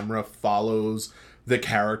unquote camera, follows the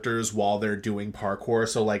characters while they're doing parkour.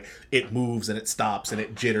 So like it moves and it stops and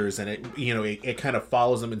it jitters and it kind of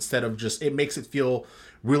follows them instead of just, it makes it feel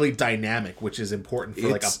really dynamic, which is important for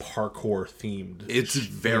like a parkour themed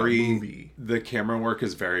movie. The camera work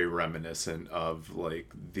is very reminiscent of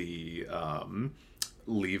like the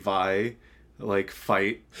Levi like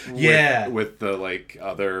fight with the like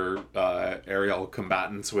other aerial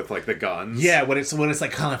combatants with like the guns. Yeah, when it's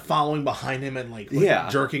like kind of following behind him and like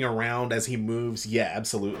jerking around as he moves. Yeah,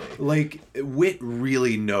 absolutely. Like WIT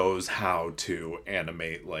really knows how to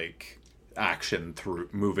animate like action through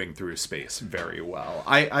moving through space very well.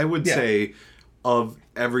 I would say of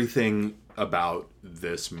everything about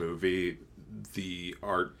this movie, the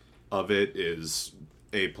art of it is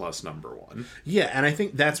A+ number one. Yeah, and I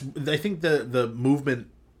think the movement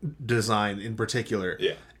design in particular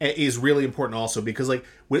is really important also, because like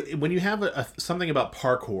when you have something about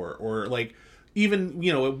parkour, or like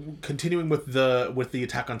even continuing with the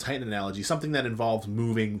Attack on Titan analogy, something that involves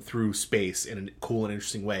moving through space in a cool and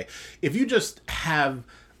interesting way, if you just have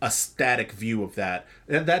a static view of that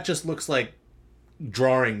just looks like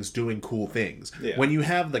drawings doing cool things. When you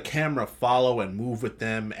have the camera follow and move with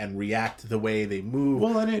them and react the way they move,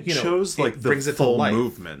 well, and it shows like the full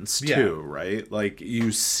movements too, right? Like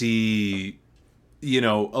you see, a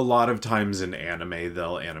lot of times in anime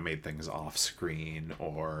they'll animate things off screen,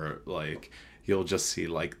 or like you'll just see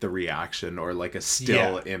like the reaction or like a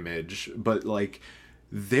still image, but like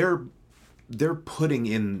they're putting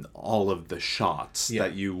in all of the shots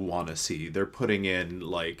that you want to see. They're putting in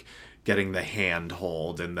like getting the hand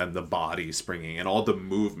hold and then the body springing and all the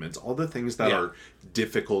movements, all the things that are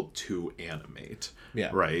difficult to animate. Yeah.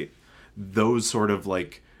 Right? Those sort of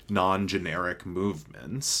like non-generic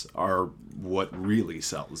movements are what really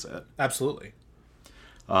sells it. Absolutely.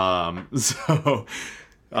 So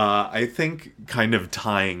I think kind of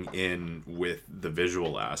tying in with the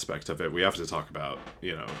visual aspect of it, we have to talk about,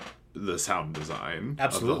 the sound design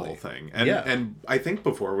of the whole thing. And I think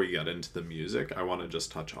before we get into the music, I want to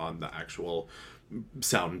just touch on the actual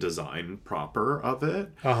sound design proper of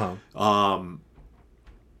it.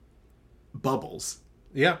 Bubbles.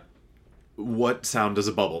 Yeah. What sound does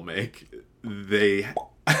a bubble make?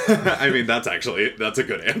 I mean, that's a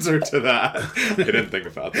good answer to that. I didn't think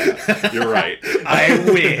about that. You're right. I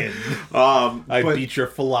win. I beat your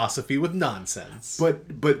philosophy with nonsense.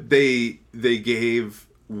 But they gave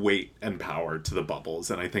weight and power to the bubbles,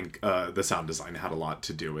 and I think the sound design had a lot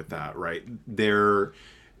to do with that, right?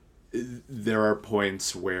 there are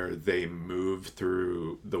points where they move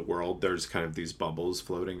through the world. There's kind of these bubbles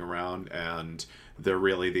floating around, and they're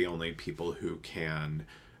really the only people who can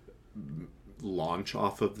launch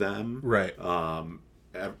off of them. Right.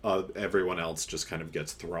 Everyone else just kind of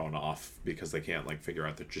gets thrown off because they can't like figure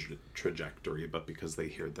out the trajectory, but because they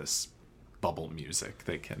hear this bubble music,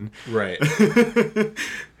 they can. Right.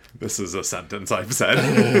 This is a sentence I've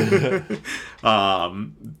said.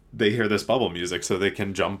 They hear this bubble music, so they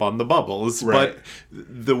can jump on the bubbles. Right.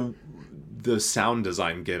 But the sound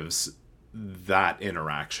design gives that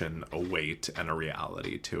interaction a weight and a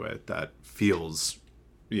reality to it that feels,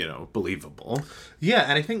 believable. Yeah,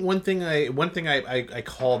 and I think one thing I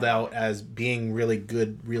called out as being really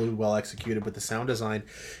good, really well executed with the sound design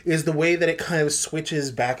is the way that it kind of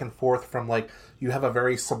switches back and forth from like you have a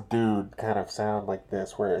very subdued kind of sound like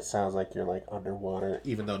this where it sounds like you're like underwater,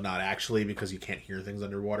 even though not actually because you can't hear things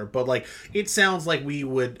underwater, but like it sounds like we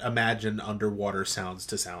would imagine underwater sounds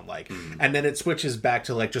to sound like. And then it switches back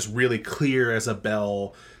to like just really clear as a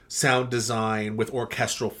bell sound design with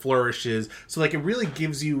orchestral flourishes, so like it really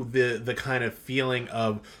gives you the kind of feeling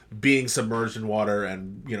of being submerged in water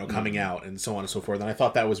and coming out and so on and so forth. And I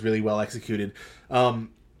thought that was really well executed.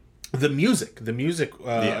 The music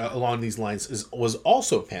along these lines was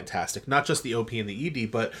also fantastic. Not just the OP and the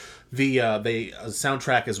ED, but the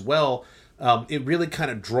soundtrack as well. It really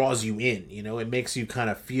kind of draws you in. It makes you kind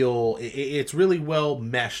of feel it's really well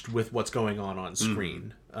meshed with what's going on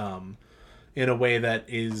screen. In a way that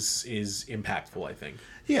is impactful, I think.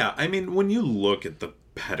 Yeah, I mean, when you look at the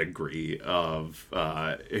pedigree of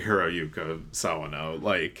Hiroyuki Sawano,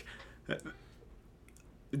 like,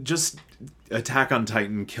 just Attack on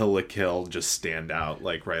Titan, Kill la Kill just stand out,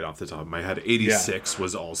 like, right off the top of my head. 86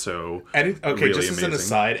 was also really just amazing. As an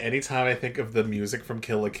aside, anytime I think of the music from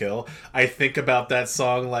Kill la Kill, I think about that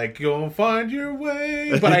song, like, "You'll Find Your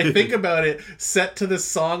Way," but I think about it set to the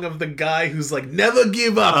song of the guy who's like, "Never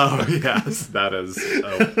give up." Oh, yes, that is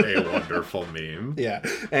a wonderful meme. Yeah,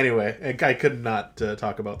 anyway, I could not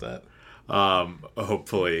talk about that.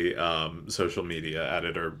 Hopefully, social media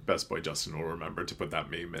editor Best Boy Justin will remember to put that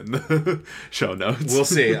meme in the show notes. We'll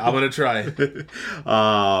see. I'm gonna try.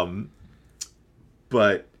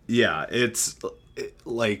 But yeah,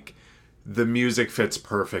 like the music fits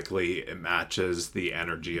perfectly. It matches the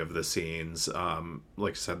energy of the scenes.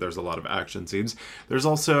 Like I said, there's a lot of action scenes. There's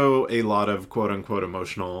also a lot of quote unquote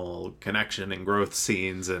emotional connection and growth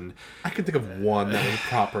scenes, and I can think of one that was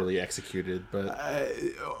properly executed, but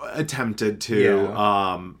attempted to.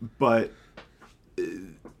 Yeah. But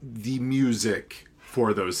the music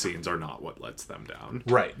for those scenes are not what lets them down.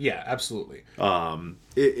 Right. Yeah. Absolutely.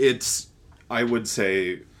 It's I would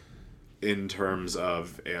say, in terms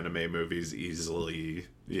of anime movies, easily,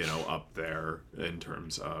 up there in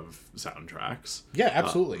terms of soundtracks. Yeah,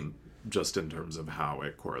 absolutely. Just in terms of how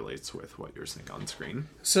it correlates with what you're seeing on screen.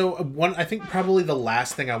 So I think probably the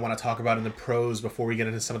last thing I want to talk about in the pros before we get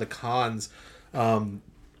into some of the cons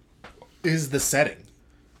is the setting.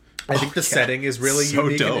 I think the setting is really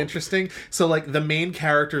unique dope. and interesting. So, like, the main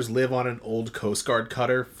characters live on an old Coast Guard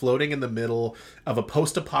cutter floating in the middle of a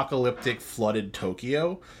post-apocalyptic flooded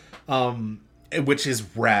Tokyo. Which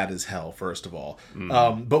is rad as hell, first of all.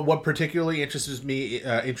 But what particularly interests me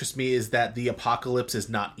is that the apocalypse is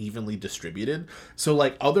not evenly distributed. So,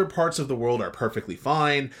 like, other parts of the world are perfectly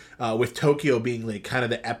fine, with Tokyo being, like, kind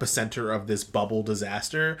of the epicenter of this bubble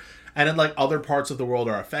disaster. And then, like, other parts of the world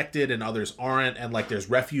are affected and others aren't. And, like, there's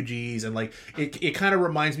refugees. And, like, it kind of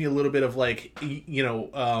reminds me a little bit of, like,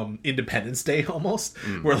 Independence Day almost.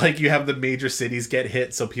 Where, like, you have the major cities get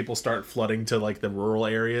hit, so people start flooding to, like, the rural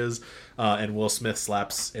areas. And Will Smith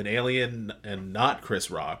slaps an alien and not Chris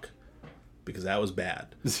Rock. Because that was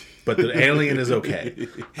bad. But the alien is okay.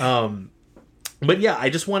 But, yeah, I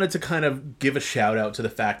just wanted to kind of give a shout out to the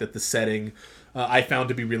fact that the setting... I found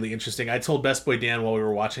to be really interesting. I told Best Boy Dan while we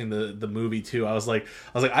were watching the movie too. I was like,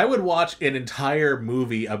 I would watch an entire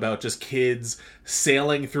movie about just kids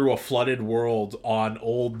sailing through a flooded world on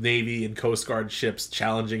old Navy and Coast Guard ships,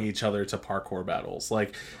 challenging each other to parkour battles.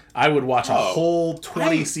 Like, I would watch a whole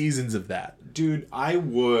 20 seasons of that. Dude, I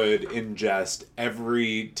would ingest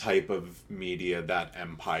every type of media that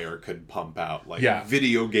Empire could pump out. Like,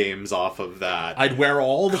 video games off of that. I'd wear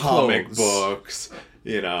all the comic clothes. Books.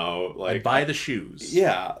 Like, I'd buy the shoes.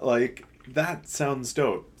 Yeah, like, that sounds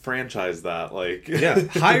dope. Franchise that, like. Yeah,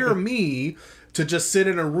 hire me to just sit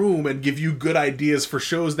in a room and give you good ideas for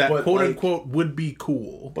shows that, quote unquote, would be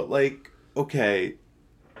cool. But, like, okay,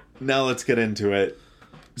 now let's get into it.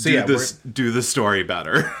 So do the story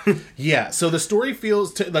better. Yeah, so the story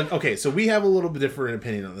feels like, okay, so we have a little bit different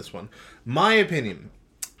opinion on this one. My opinion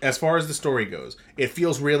as far as the story goes, it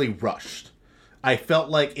feels really rushed. I felt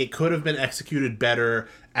like it could have been executed better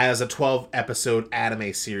as a 12-episode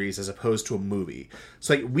anime series as opposed to a movie.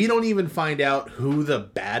 So, like, we don't even find out who the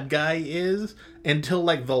bad guy is until,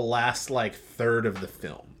 like, the last, like, third of the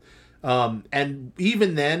film. And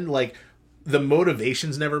even then, like, the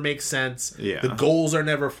motivations never make sense. Yeah. The goals are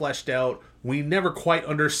never fleshed out. We never quite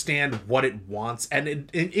understand what it wants. And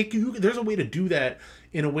there's a way to do that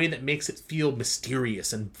in a way that makes it feel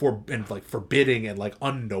mysterious and like forbidding and like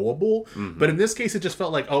unknowable. Mm-hmm. But in this case, it just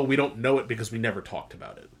felt like, oh, we don't know it because we never talked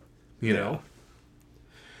about it. You know?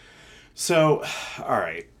 So, all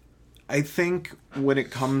right. I think when it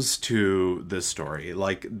comes to this story,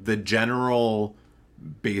 like the general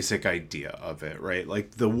basic idea of it, right?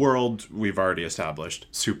 Like the world we've already established,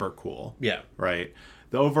 super cool. Yeah. Right?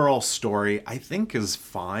 The overall story, I think, is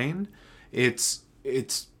fine. It's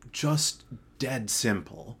just dead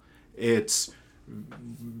simple. It's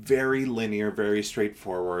very linear, very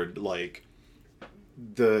straightforward. Like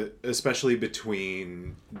especially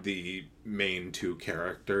between the main two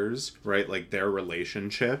characters, right? Like their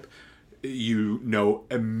relationship, you know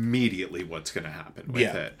immediately what's going to happen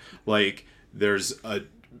with it. Like there's a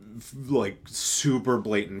super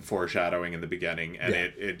blatant foreshadowing in the beginning, and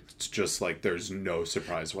it's just like there's no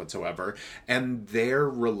surprise whatsoever, and their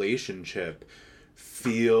relationship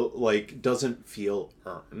doesn't feel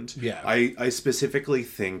earned. I specifically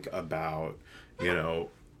think about, you know,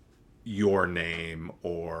 Your Name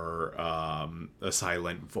or A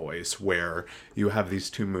Silent Voice, where you have these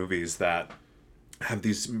two movies that have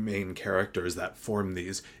these main characters that form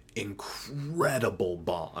these incredible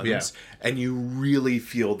bonds, and you really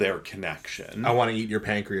feel their connection. I Want to Eat Your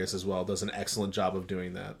Pancreas as well does an excellent job of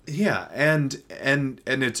doing that. Yeah, and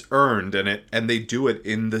it's earned, and they do it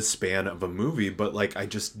in the span of a movie, but like I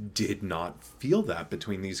just did not feel that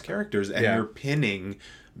between these characters, and you're pinning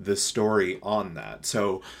the story on that.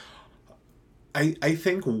 So I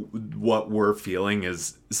think what we're feeling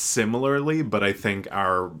is similarly, but I think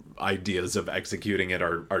our ideas of executing it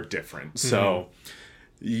are different. So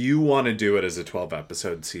you want to do it as a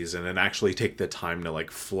 12-episode season and actually take the time to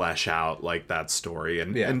like flesh out like that story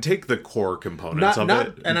and take the core components of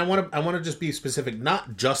it. And I want to just be specific,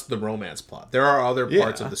 not just the romance plot. There are other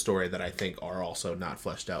parts of the story that I think are also not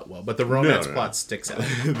fleshed out well, but the romance plot sticks out.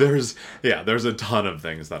 There's a ton of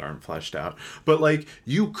things that aren't fleshed out. But like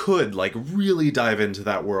you could like really dive into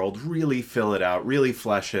that world, really fill it out, really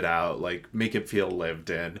flesh it out, like make it feel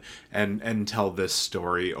lived in, and tell this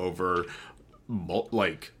story over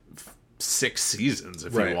like 6 seasons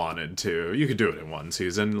if you wanted to. You could do it in one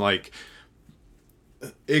season. Like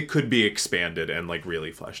it could be expanded and like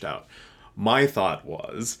really fleshed out. My thought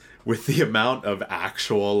was, with the amount of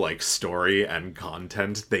actual like story and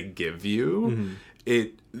content they give you,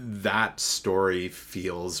 that story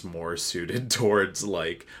feels more suited towards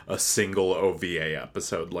like a single OVA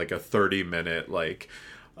episode, like a 30-minute like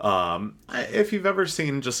if you've ever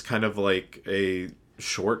seen just kind of like a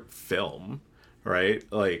short film, right?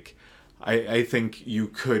 Like, I think you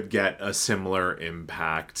could get a similar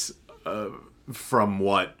impact from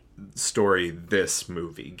what story this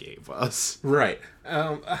movie gave us. Right.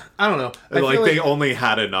 I don't know. They only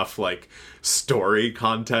had enough, like, story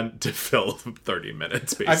content to fill 30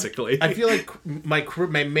 minutes, basically. I feel like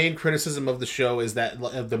my main criticism of the show is that,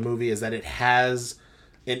 of the movie, is that it has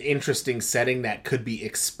an interesting setting that could be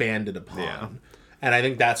expanded upon. Yeah. And I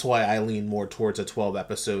think that's why I lean more towards a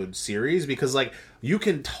 12-episode series, because like you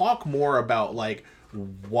can talk more about like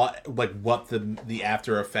what the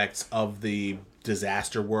after effects of the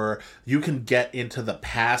disaster were. You can get into the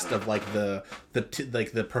past of like the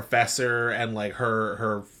professor and like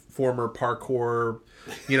her former parkour,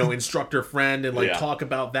 you know, instructor friend, and like talk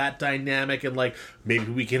about that dynamic, and like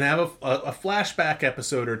maybe we can have a flashback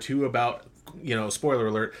episode or two about, you know, spoiler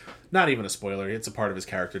alert, not even a spoiler, it's a part of his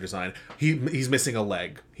character design. He's missing a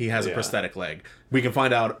leg. He has a prosthetic leg. We can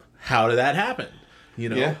find out how did that happen, you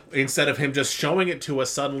know, instead of him just showing it to us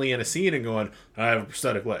suddenly in a scene and going, I have a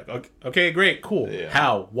prosthetic leg. Okay, great, cool.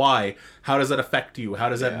 How? Why? How does that affect you? How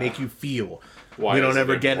does that make you feel? Why we don't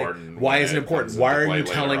ever get it. Why is it important? Why are you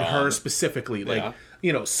telling her specifically? Like,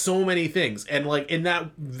 you know, so many things. And like in that,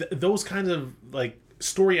 those kinds of like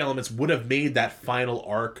story elements would have made that final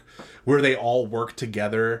arc where they all work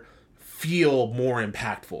together feel more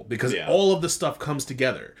impactful, because all of the stuff comes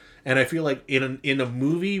together. And I feel like in a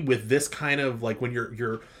movie with this kind of like, when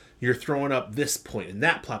you're throwing up this point and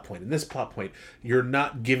that plot point and this plot point, you're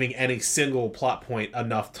not giving any single plot point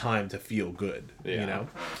enough time to feel good. You know?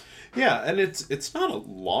 Yeah, and it's not a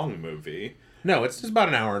long movie. No, it's just about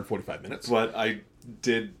an hour and 45 minutes. But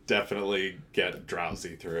did definitely get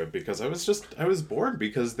drowsy through it because I was bored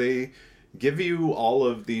because they give you all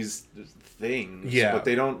of these things, but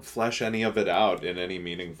they don't flesh any of it out in any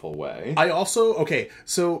meaningful way. I also, okay,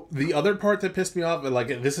 so the other part that pissed me off, like,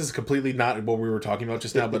 this is completely not what we were talking about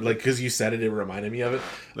just now, but, like, because you said it, it reminded me of it.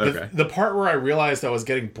 Okay. The part where I realized I was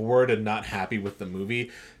getting bored and not happy with the movie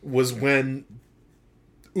was when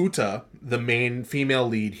Uta, the main female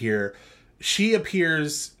lead here, she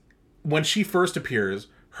appears, when she first appears,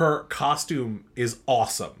 her costume is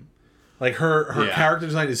awesome. Like, her character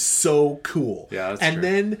design is so cool. Yeah, that's and true.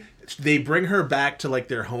 then they bring her back to, like,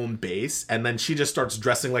 their home base, and then she just starts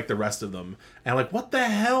dressing like the rest of them. And, like, what the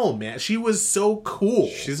hell, man? She was so cool.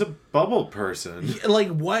 She's a bubble person. Like,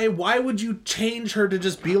 why would you change her to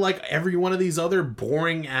just be like every one of these other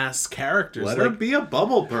boring-ass characters? Let like, her be a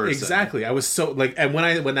bubble person. Exactly. I was so, like, and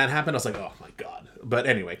when that happened, I was like, oh, my God. But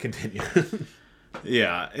anyway, continue.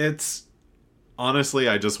 Yeah, it's... Honestly,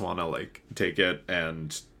 I just want to, like, take it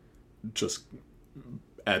and just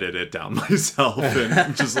edit it down myself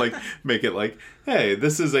and just like make it like, hey,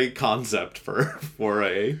 this is a concept for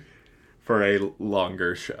a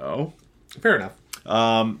longer show. Fair enough.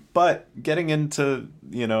 But getting into,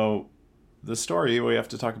 you know, the story, we have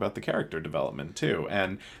to talk about the character development too.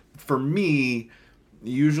 And for me,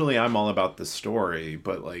 usually I'm all about the story,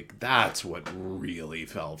 but like that's what really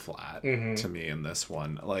fell flat to me in this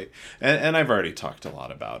one. Like, and I've already talked a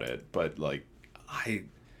lot about it, but like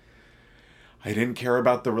I didn't care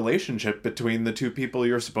about the relationship between the two people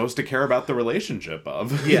you're supposed to care about the relationship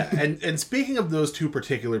of. Yeah, and speaking of those two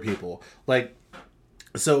particular people, like,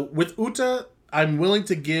 so with Uta, I'm willing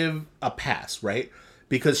to give a pass, right?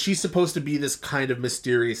 Because she's supposed to be this kind of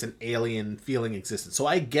mysterious and alien feeling existence. So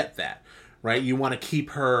I get that, right? You want to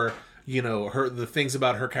keep her, you know, the things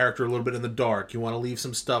about her character a little bit in the dark. You want to leave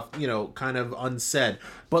some stuff, you know, kind of unsaid.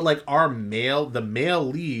 But like the male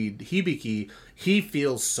lead, Hibiki, he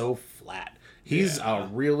feels so flat. He's a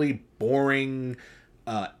really boring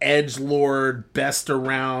edgelord, best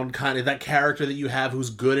around kind of that character that you have who's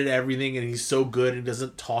good at everything, and he's so good and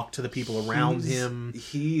doesn't talk to the people around him.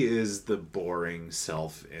 He is the boring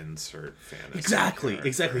self-insert fantasy. Exactly.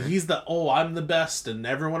 He's I'm the best and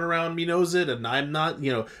everyone around me knows it and I'm not,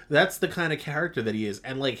 you know, that's the kind of character that he is.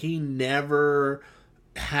 And like he never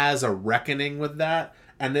has a reckoning with that.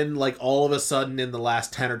 And then, like, all of a sudden, in the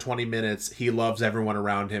last 10 or 20 minutes, he loves everyone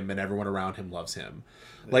around him, and everyone around him loves him.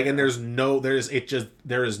 Like, and there is no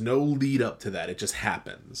lead up to that. It just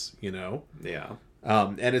happens, you know? Yeah.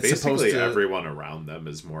 And it's basically supposed to... everyone around them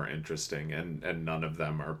is more interesting, and none of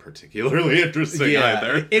them are particularly interesting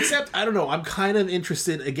either. Except, I don't know, I'm kind of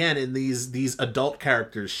interested, again, in these adult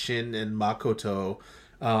characters, Shin and Makoto,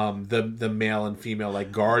 the male and female,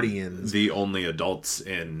 like, guardians. The only adults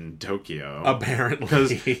in Tokyo.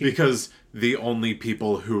 Apparently. Because the only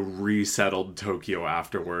people who resettled Tokyo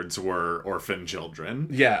afterwards were orphan children.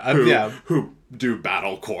 Yeah. Who do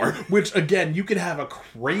battle core. Which, again, you could have a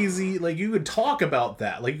crazy... Like, you could talk about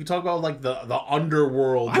that. Like, you could talk about, like, the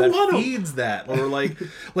underworld that feeds that. Or, like,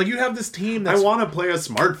 you have this team that's... I want to play a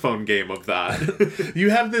smartphone game of that.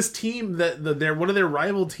 You have this team that... one of their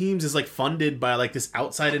rival teams is, like, funded by, like, this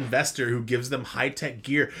outside investor who gives them high-tech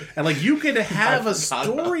gear. And, like, you could have a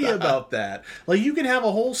story about that. Like, you can have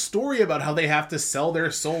a whole story about how they have to sell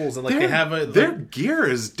their souls. And, like, they have a... Their gear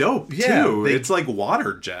is dope, too. It's like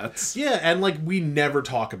water jets. Yeah, and, like, we never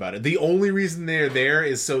talk about it. The only reason they're there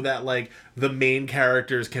is so that, like, the main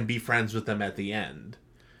characters can be friends with them at the end.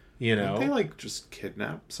 You know? Don't they, like, just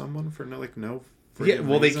kidnap someone for no Yeah,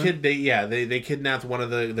 well, reason? they kidnapped one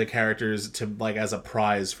of the characters to, like, as a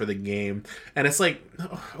prize for the game. And it's like,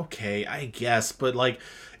 okay, I guess, but, like,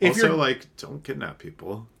 if also, you're... like, don't kidnap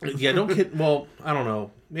people. Yeah, don't well, I don't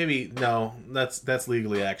know. Maybe, no, that's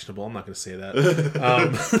legally actionable. I'm not going to say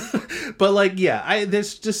that. But, like, yeah,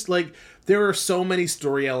 there's just, like, there are so many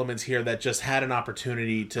story elements here that just had an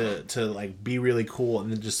opportunity to like, be really cool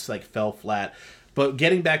and then just, like, fell flat. But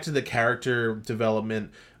getting back to the character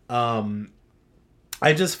development,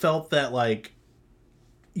 I just felt that, like,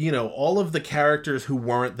 you know, all of the characters who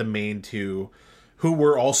weren't the main two, who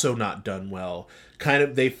were also not done well, kind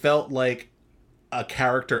of, they felt like a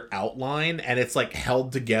character outline, and it's, like,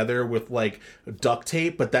 held together with, like, duct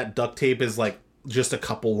tape, but that duct tape is, like, just a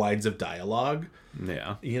couple lines of dialogue.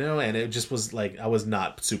 Yeah. You know, and it just was, like, I was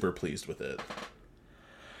not super pleased with it.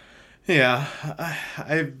 Yeah.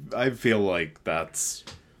 I feel like that's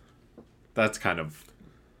kind of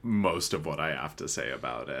most of what I have to say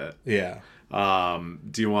about it. Yeah.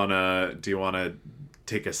 Do you wanna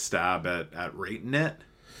take a stab at rating it?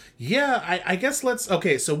 Yeah, I guess let's...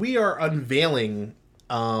 Okay, so we are unveiling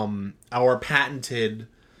our patented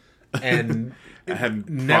and And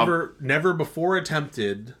never before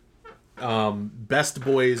attempted Best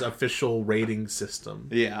Boy's official rating system.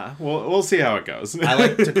 Yeah, we'll see how it goes. I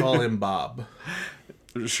like to call him Bob.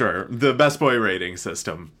 Sure, the Best Boy rating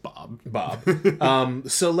system, Bob.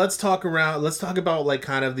 So let's talk about like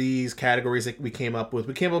kind of these categories that we came up with.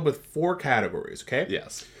 We came up with 4 categories, okay?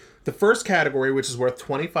 Yes. The first category, which is worth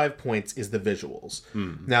 25 points, is the visuals.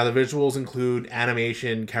 Now, the visuals include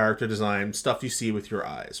animation, character design, stuff you see with your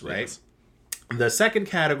eyes, right? Yes. The second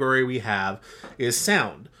category we have is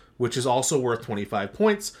sound, which is also worth 25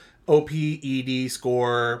 points. OP, ED,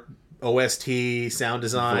 score, OST, sound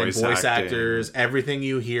design, voice actors, everything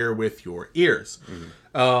you hear with your ears.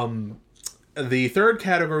 The third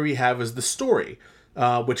category we have is the story,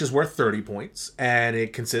 which is worth 30 points, and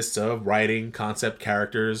it consists of writing, concept,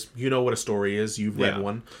 characters. You know what a story is. You've read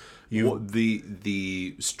one.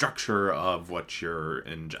 The structure of what you're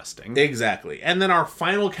ingesting. Exactly. And then our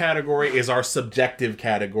final category is our subjective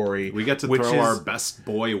category. We get to throw our Best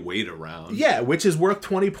Boy weight around. Yeah, which is worth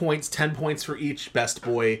 20 points, 10 points for each Best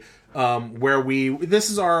Boy. This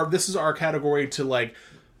is our category to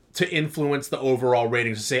influence the overall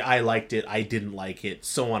ratings, to say I liked it, I didn't like it,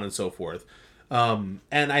 so on and so forth. And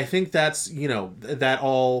I think that's, that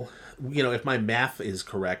all, if my math is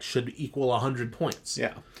correct, should equal 100 points.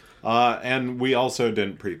 Yeah. And we also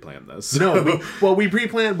didn't pre-plan this. No, we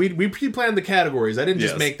pre-planned. We pre-planned the categories. I didn't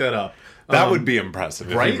just make that up. That would be impressive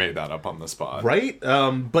if right? you made that up on the spot, right?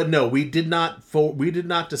 But no, we did not. We did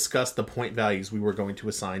not discuss the point values we were going to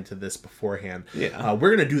assign to this beforehand. Yeah,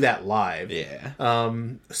 we're going to do that live. Yeah.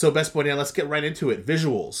 So Best Boy, now let's get right into it.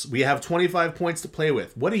 Visuals. We have 25 points to play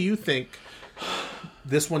with. What do you think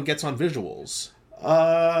this one gets on visuals?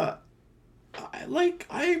 I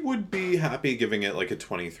would be happy giving it like a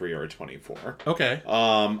 23 or a 24. Okay.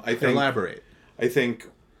 I think elaborate. I think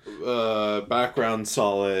background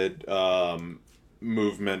solid,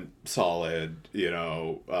 movement solid,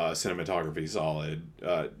 cinematography solid,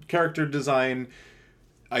 character design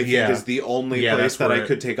I think is the only place that I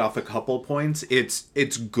could take off a couple points.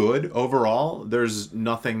 It's good overall. There's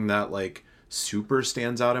nothing that like super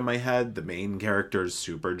stands out in my head. The main character is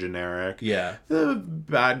super generic. Yeah. The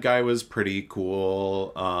bad guy was pretty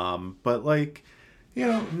cool. But like,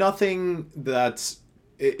 nothing that's...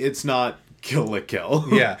 It's not Kill la Kill.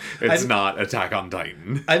 Yeah. It's not Attack on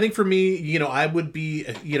Titan. I think for me, I would be,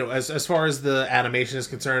 as far as the animation is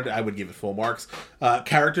concerned, I would give it full marks.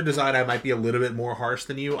 Character design, I might be a little bit more harsh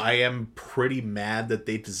than you. I am pretty mad that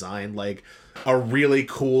they designed like a really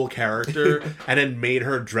cool character and then made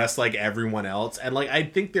her dress like everyone else. And like, I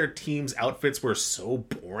think their team's outfits were so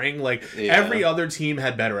boring. Like every other team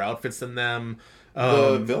had better outfits than them.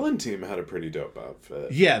 The villain team had a pretty dope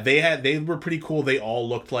outfit. Yeah, they were pretty cool. They all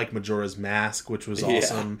looked like Majora's Mask, which was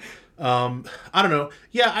awesome. I don't know.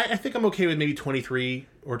 Yeah, I think I'm okay with maybe 23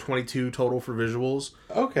 or 22 total for visuals.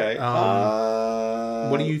 Okay.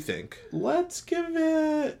 What do you think? Let's give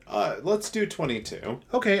it... let's do 22.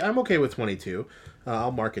 Okay, I'm okay with 22.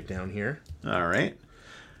 I'll mark it down here. All right.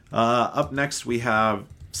 Up next, we have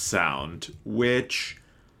sound, which...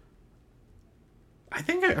 I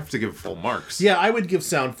think I have to give full marks. Yeah, I would give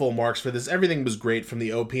sound full marks for this. Everything was great, from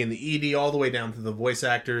the OP and the ED all the way down to the voice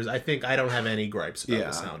actors. I think I don't have any gripes about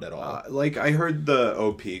the sound at all. I heard the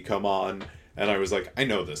OP come on, and I was like, I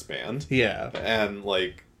know this band. Yeah. And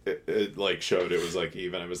like it like showed it was like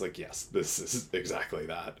even. I was like, yes, this is exactly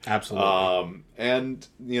that. Absolutely. And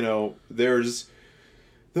there's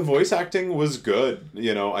the voice acting was good.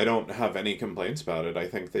 I don't have any complaints about it. I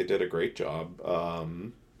think they did a great job.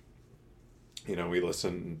 We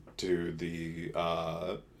listened to the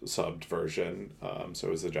subbed version, so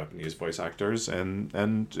it was the Japanese voice actors,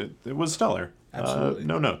 and it was stellar. Absolutely.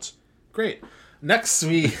 No notes. Great. Next,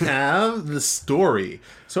 we have the story.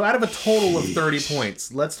 So out of a total of 30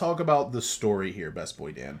 points, let's talk about the story here, Best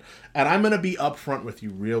Boy Dan. And I'm going to be upfront with you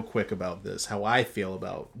real quick about this, how I feel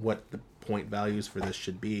about what the point values for this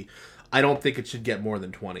should be. I don't think it should get more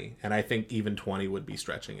than 20, and I think even 20 would be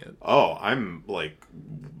stretching it. Oh, I'm like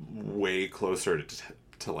way closer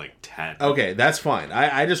to like 10. Okay, that's fine.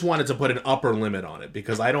 I just wanted to put an upper limit on it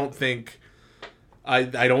because I don't think I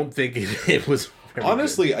don't think it was very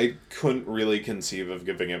honestly good. I couldn't really conceive of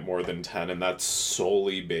giving it more than 10, and that's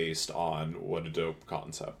solely based on what a dope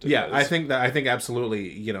concept it is. I think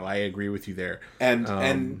absolutely, I agree with you there.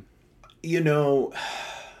 And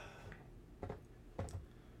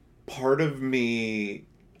part of me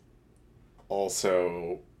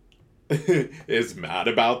also is mad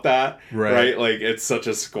about that, right? Like, it's such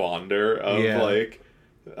a squander of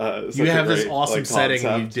You have this awesome setting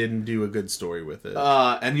and you didn't do a good story with it.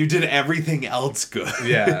 And you did everything else good.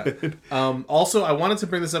 Yeah. Also, I wanted to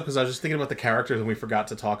bring this up because I was just thinking about the characters and we forgot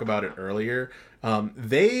to talk about it earlier.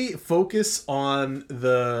 They focus on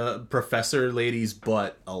the professor lady's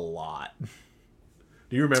butt a lot.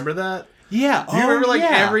 Do you remember that? Yeah. Do you remember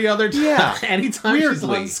every other time? Yeah. Anytime she's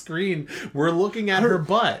on screen, we're looking at her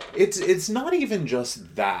butt. It's not even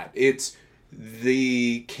just that. It's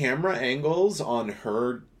the camera angles on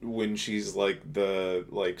her when she's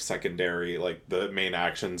the secondary, the main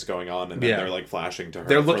action's going on, and then they're flashing to her.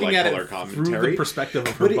 They're looking for, at color it commentary. through the perspective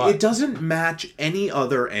of her butt. But it doesn't match any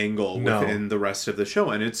other angle within the rest of the show,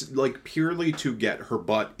 and it's purely to get her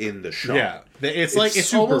butt in the show. Yeah, it's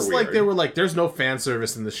almost weird. Like they were like, "There's no fan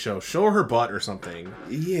service in the show. Show her butt or something."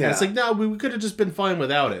 Yeah, and it's like, no, we could have just been fine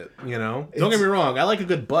without it. Don't get me wrong, I like a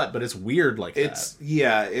good butt, but it's weird that.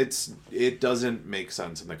 Yeah, it doesn't make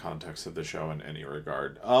sense in the context of the show in any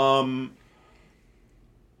regard.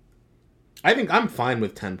 I think I'm fine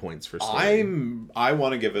with 10 points for story. I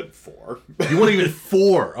want to give it 4. You want to give it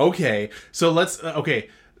 4? Okay, so let's. Okay,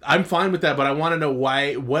 I'm fine with that, but I want to know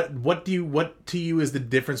why. What to you is the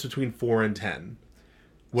difference between 4 and 10?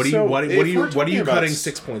 What are you cutting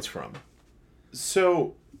 6 points from?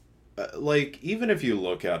 So, even if you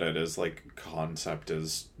look at it as concept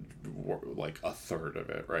is a third of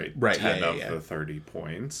it, right? Right. 10 of the 30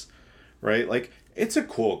 points, right? It's a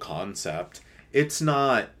cool concept. It's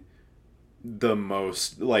not the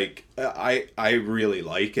most I really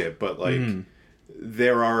like it, but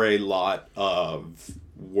there are a lot of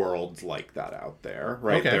worlds like that out there,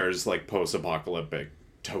 right? Okay. There's post-apocalyptic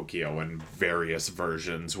Tokyo and various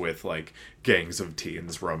versions with gangs of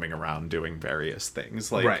teens roaming around doing various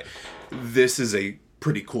things. Right. This is a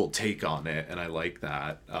pretty cool take on it, and I like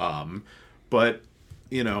that. But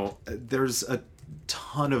there's a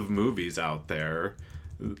ton of movies out there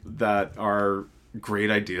that are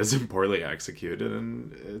great ideas and poorly executed,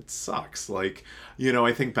 and it sucks. I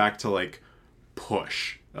think back to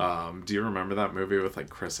Push. Do you remember that movie with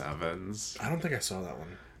Chris Evans? I don't think I saw that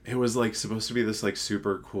one. It was supposed to be this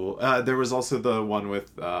super cool. There was also the one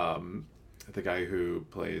with the guy who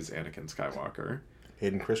plays Anakin Skywalker,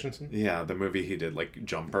 Hayden Christensen. Yeah, the movie he did,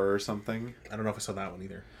 Jumper or something. I don't know if I saw that one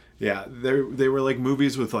either. Yeah, they were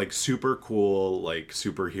movies with super cool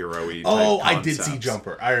superhero-y. Oh, type I did see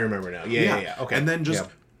Jumper. I remember now. Yeah. Okay, and then just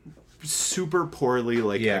super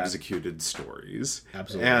poorly executed stories.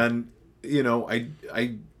 Absolutely. And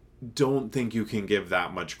I don't think you can give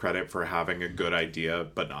that much credit for having a good idea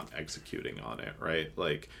but not executing on it, right?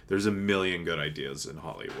 There's a million good ideas in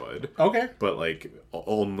Hollywood. Okay. But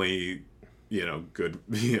only good,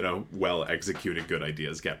 well executed good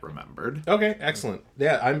ideas get remembered. Okay, excellent.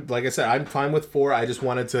 Yeah, I'm like I said, I'm fine with 4. I just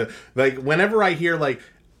wanted to whenever I hear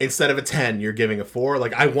instead of a 10, you're giving a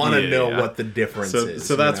 4. I want to know what the difference is.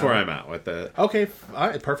 So that's where I'm at with it. Okay, all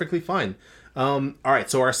right, perfectly fine. All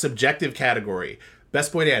right, so our subjective category.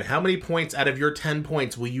 Best Boy Dan, how many points out of your 10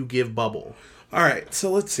 points will you give Bubble? All right, so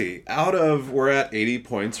let's see. We're at 80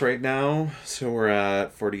 points right now. So we're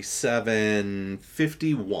at 47,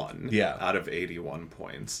 51 out of 81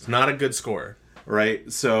 points. Not a good score. Right?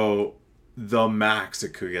 So the max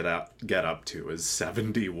it could get up to is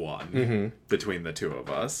 71 between the two of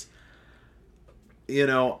us.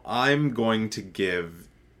 I'm going to give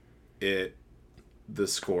it the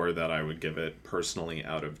score that I would give it personally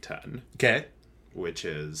out of 10. Okay. Which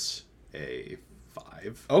is a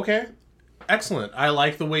 5. Okay. Excellent. I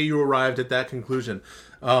like the way you arrived at that conclusion.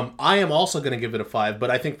 I am also going to give it a 5,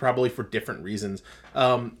 but I think probably for different reasons.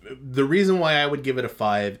 The reason why I would give it a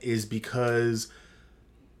 5 is because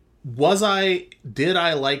did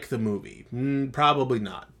I like the movie? Probably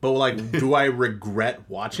not. But do I regret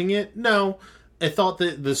watching it? No. I thought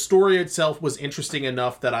that the story itself was interesting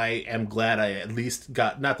enough that I am glad I at least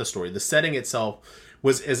got, not the story, the setting itself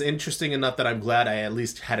was as interesting enough that I'm glad I at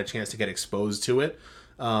least had a chance to get exposed to it.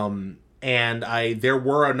 And there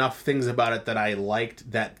were enough things about it that I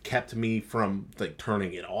liked that kept me from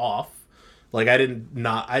turning it off. I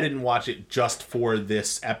didn't watch it just for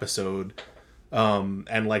this episode. And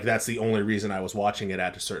that's the only reason I was watching it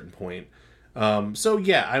at a certain point. So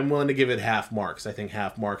yeah, I'm willing to give it half marks. I think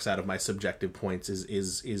half marks out of my subjective points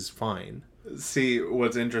is fine. See,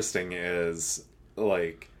 what's interesting is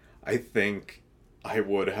I think I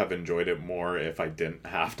would have enjoyed it more if I didn't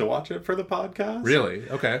have to watch it for the podcast. Really?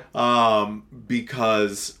 Okay.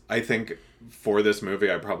 Because I think for this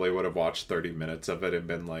movie, I probably would have watched 30 minutes of it and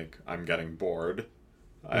been I'm getting bored.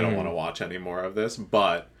 I don't want to watch any more of this.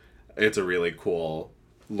 But it's a really cool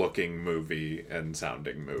looking movie and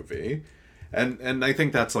sounding movie. And I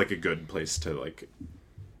think that's a good place to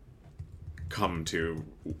come to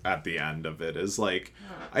at the end of it is like,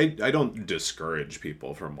 I don't discourage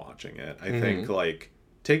people from watching it. I think like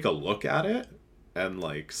take a look at it and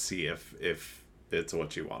like see if it's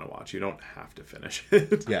what you want to watch. You don't have to finish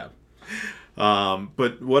it. Yeah.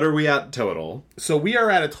 But what are we at total? So we are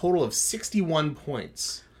at a total of 61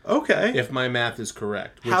 points. Okay. If my math is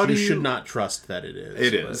correct. Which How do you you- should not trust that it is.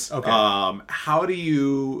 It but- is. Okay. How do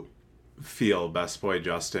you feel, Best Boy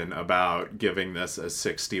Justin, about giving this a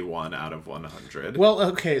 61 out of 100? Well,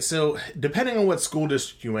 okay, so depending on what school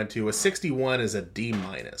district you went to, a 61 is a D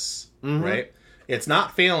minus, right? It's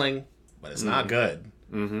not failing, but it's not good.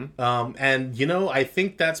 And you know, I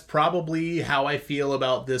think that's probably how I feel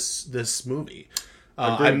about this movie.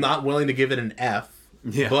 I'm not willing to give it an F,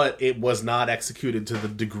 but it was not executed to the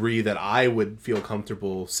degree that I would feel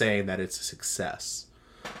comfortable saying that it's a success.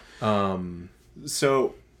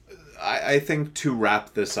 So, I think to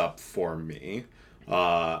wrap this up for me,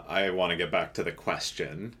 I want to get back to the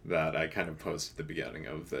question that I kind of posed at the beginning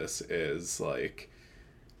of this is like,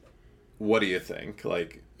 what do you think?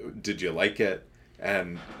 Like, did you like it?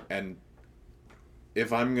 And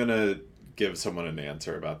if I'm going to give someone an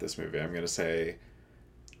answer about this movie, I'm going to say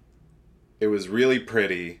it was really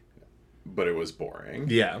pretty, but it was boring.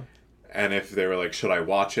 Yeah. And if they were like, should I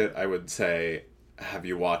watch it? I would say, have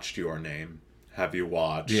you watched Your Name? Have you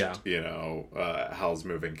watched, Howl's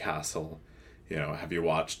Moving Castle? You know, have you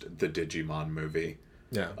watched the Digimon movie?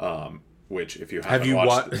 Yeah. Which, if you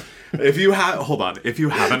haven't if you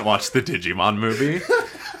haven't watched the Digimon movie,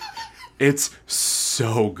 it's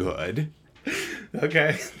so good.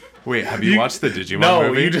 Okay. Wait, have you watched the Digimon No,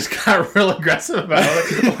 movie? you just got real aggressive about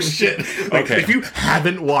it. Oh, shit. Like, Okay. If you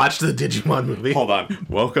haven't watched the Digimon movie... Hold on.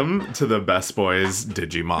 Welcome to the Best Boys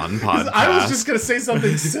Digimon podcast. I was just going to say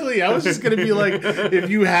something silly. I was just going to be like,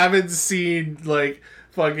 if you haven't seen, like,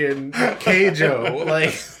 fucking Keijo,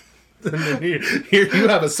 like... And then here you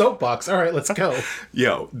have a soapbox. All right, let's go.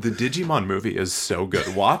 Yo, the Digimon movie is so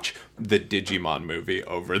good. Watch the Digimon movie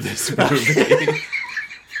over this movie.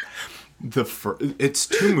 It's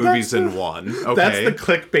two movies in one. Okay, That's the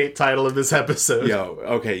clickbait title of this episode. Yo,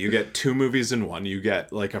 okay, you get two movies in one. You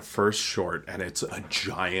get like a first short, and it's a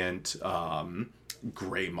giant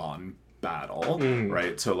Greymon battle,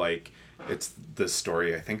 right? So like, it's the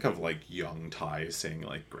story I think of like young Tai seeing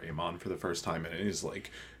like Greymon for the first time, and it is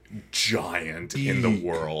like giant in the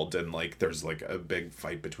world, and like there's like a big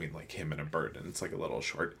fight between like him and a bird, and it's like a little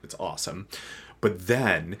short. It's awesome. But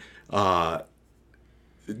then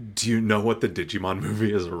do you know what the Digimon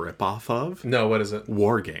movie is a ripoff of? No, what is it?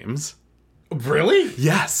 War Games. Really?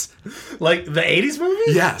 Yes. Like the 80s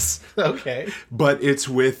movie? Yes. Okay. But it's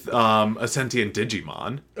with a sentient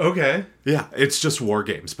Digimon. Okay. Yeah, it's just War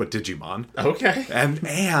Games, but Digimon. Okay.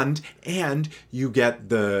 And you get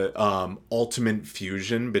the ultimate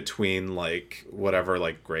fusion between like whatever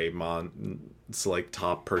like Greymon's like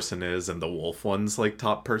top person is and the Wolf one's like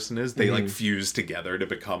top person is. They like fuse together to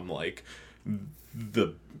become like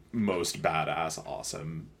the most badass,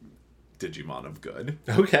 awesome Digimon of good.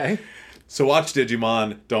 Okay. So watch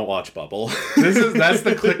Digimon, don't watch Bubble. That's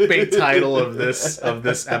the clickbait title of this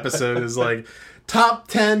episode is like top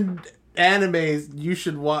 10 animes you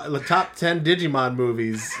should watch, the top 10 Digimon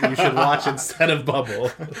movies you should watch instead of Bubble.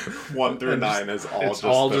 1 through 9 is It's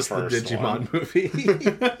all all just the first Digimon one. movie.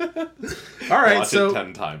 All right, Watch so it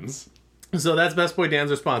 10 times. So that's Best Boy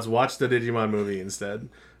Dan's response. Watch the Digimon movie instead.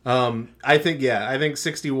 I think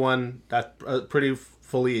 61, that pretty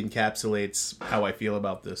fully encapsulates how I feel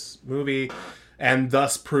about this movie, and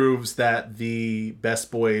thus proves that the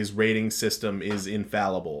Best Boys rating system is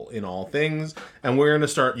infallible in all things, and we're going to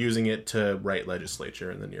start using it to write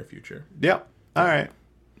legislature in the near future. Yep. All right.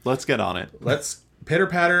 Let's get on it. Let's pitter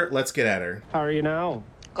patter, let's get at her. How are you now?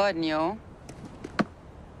 Good, and you?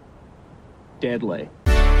 Deadly.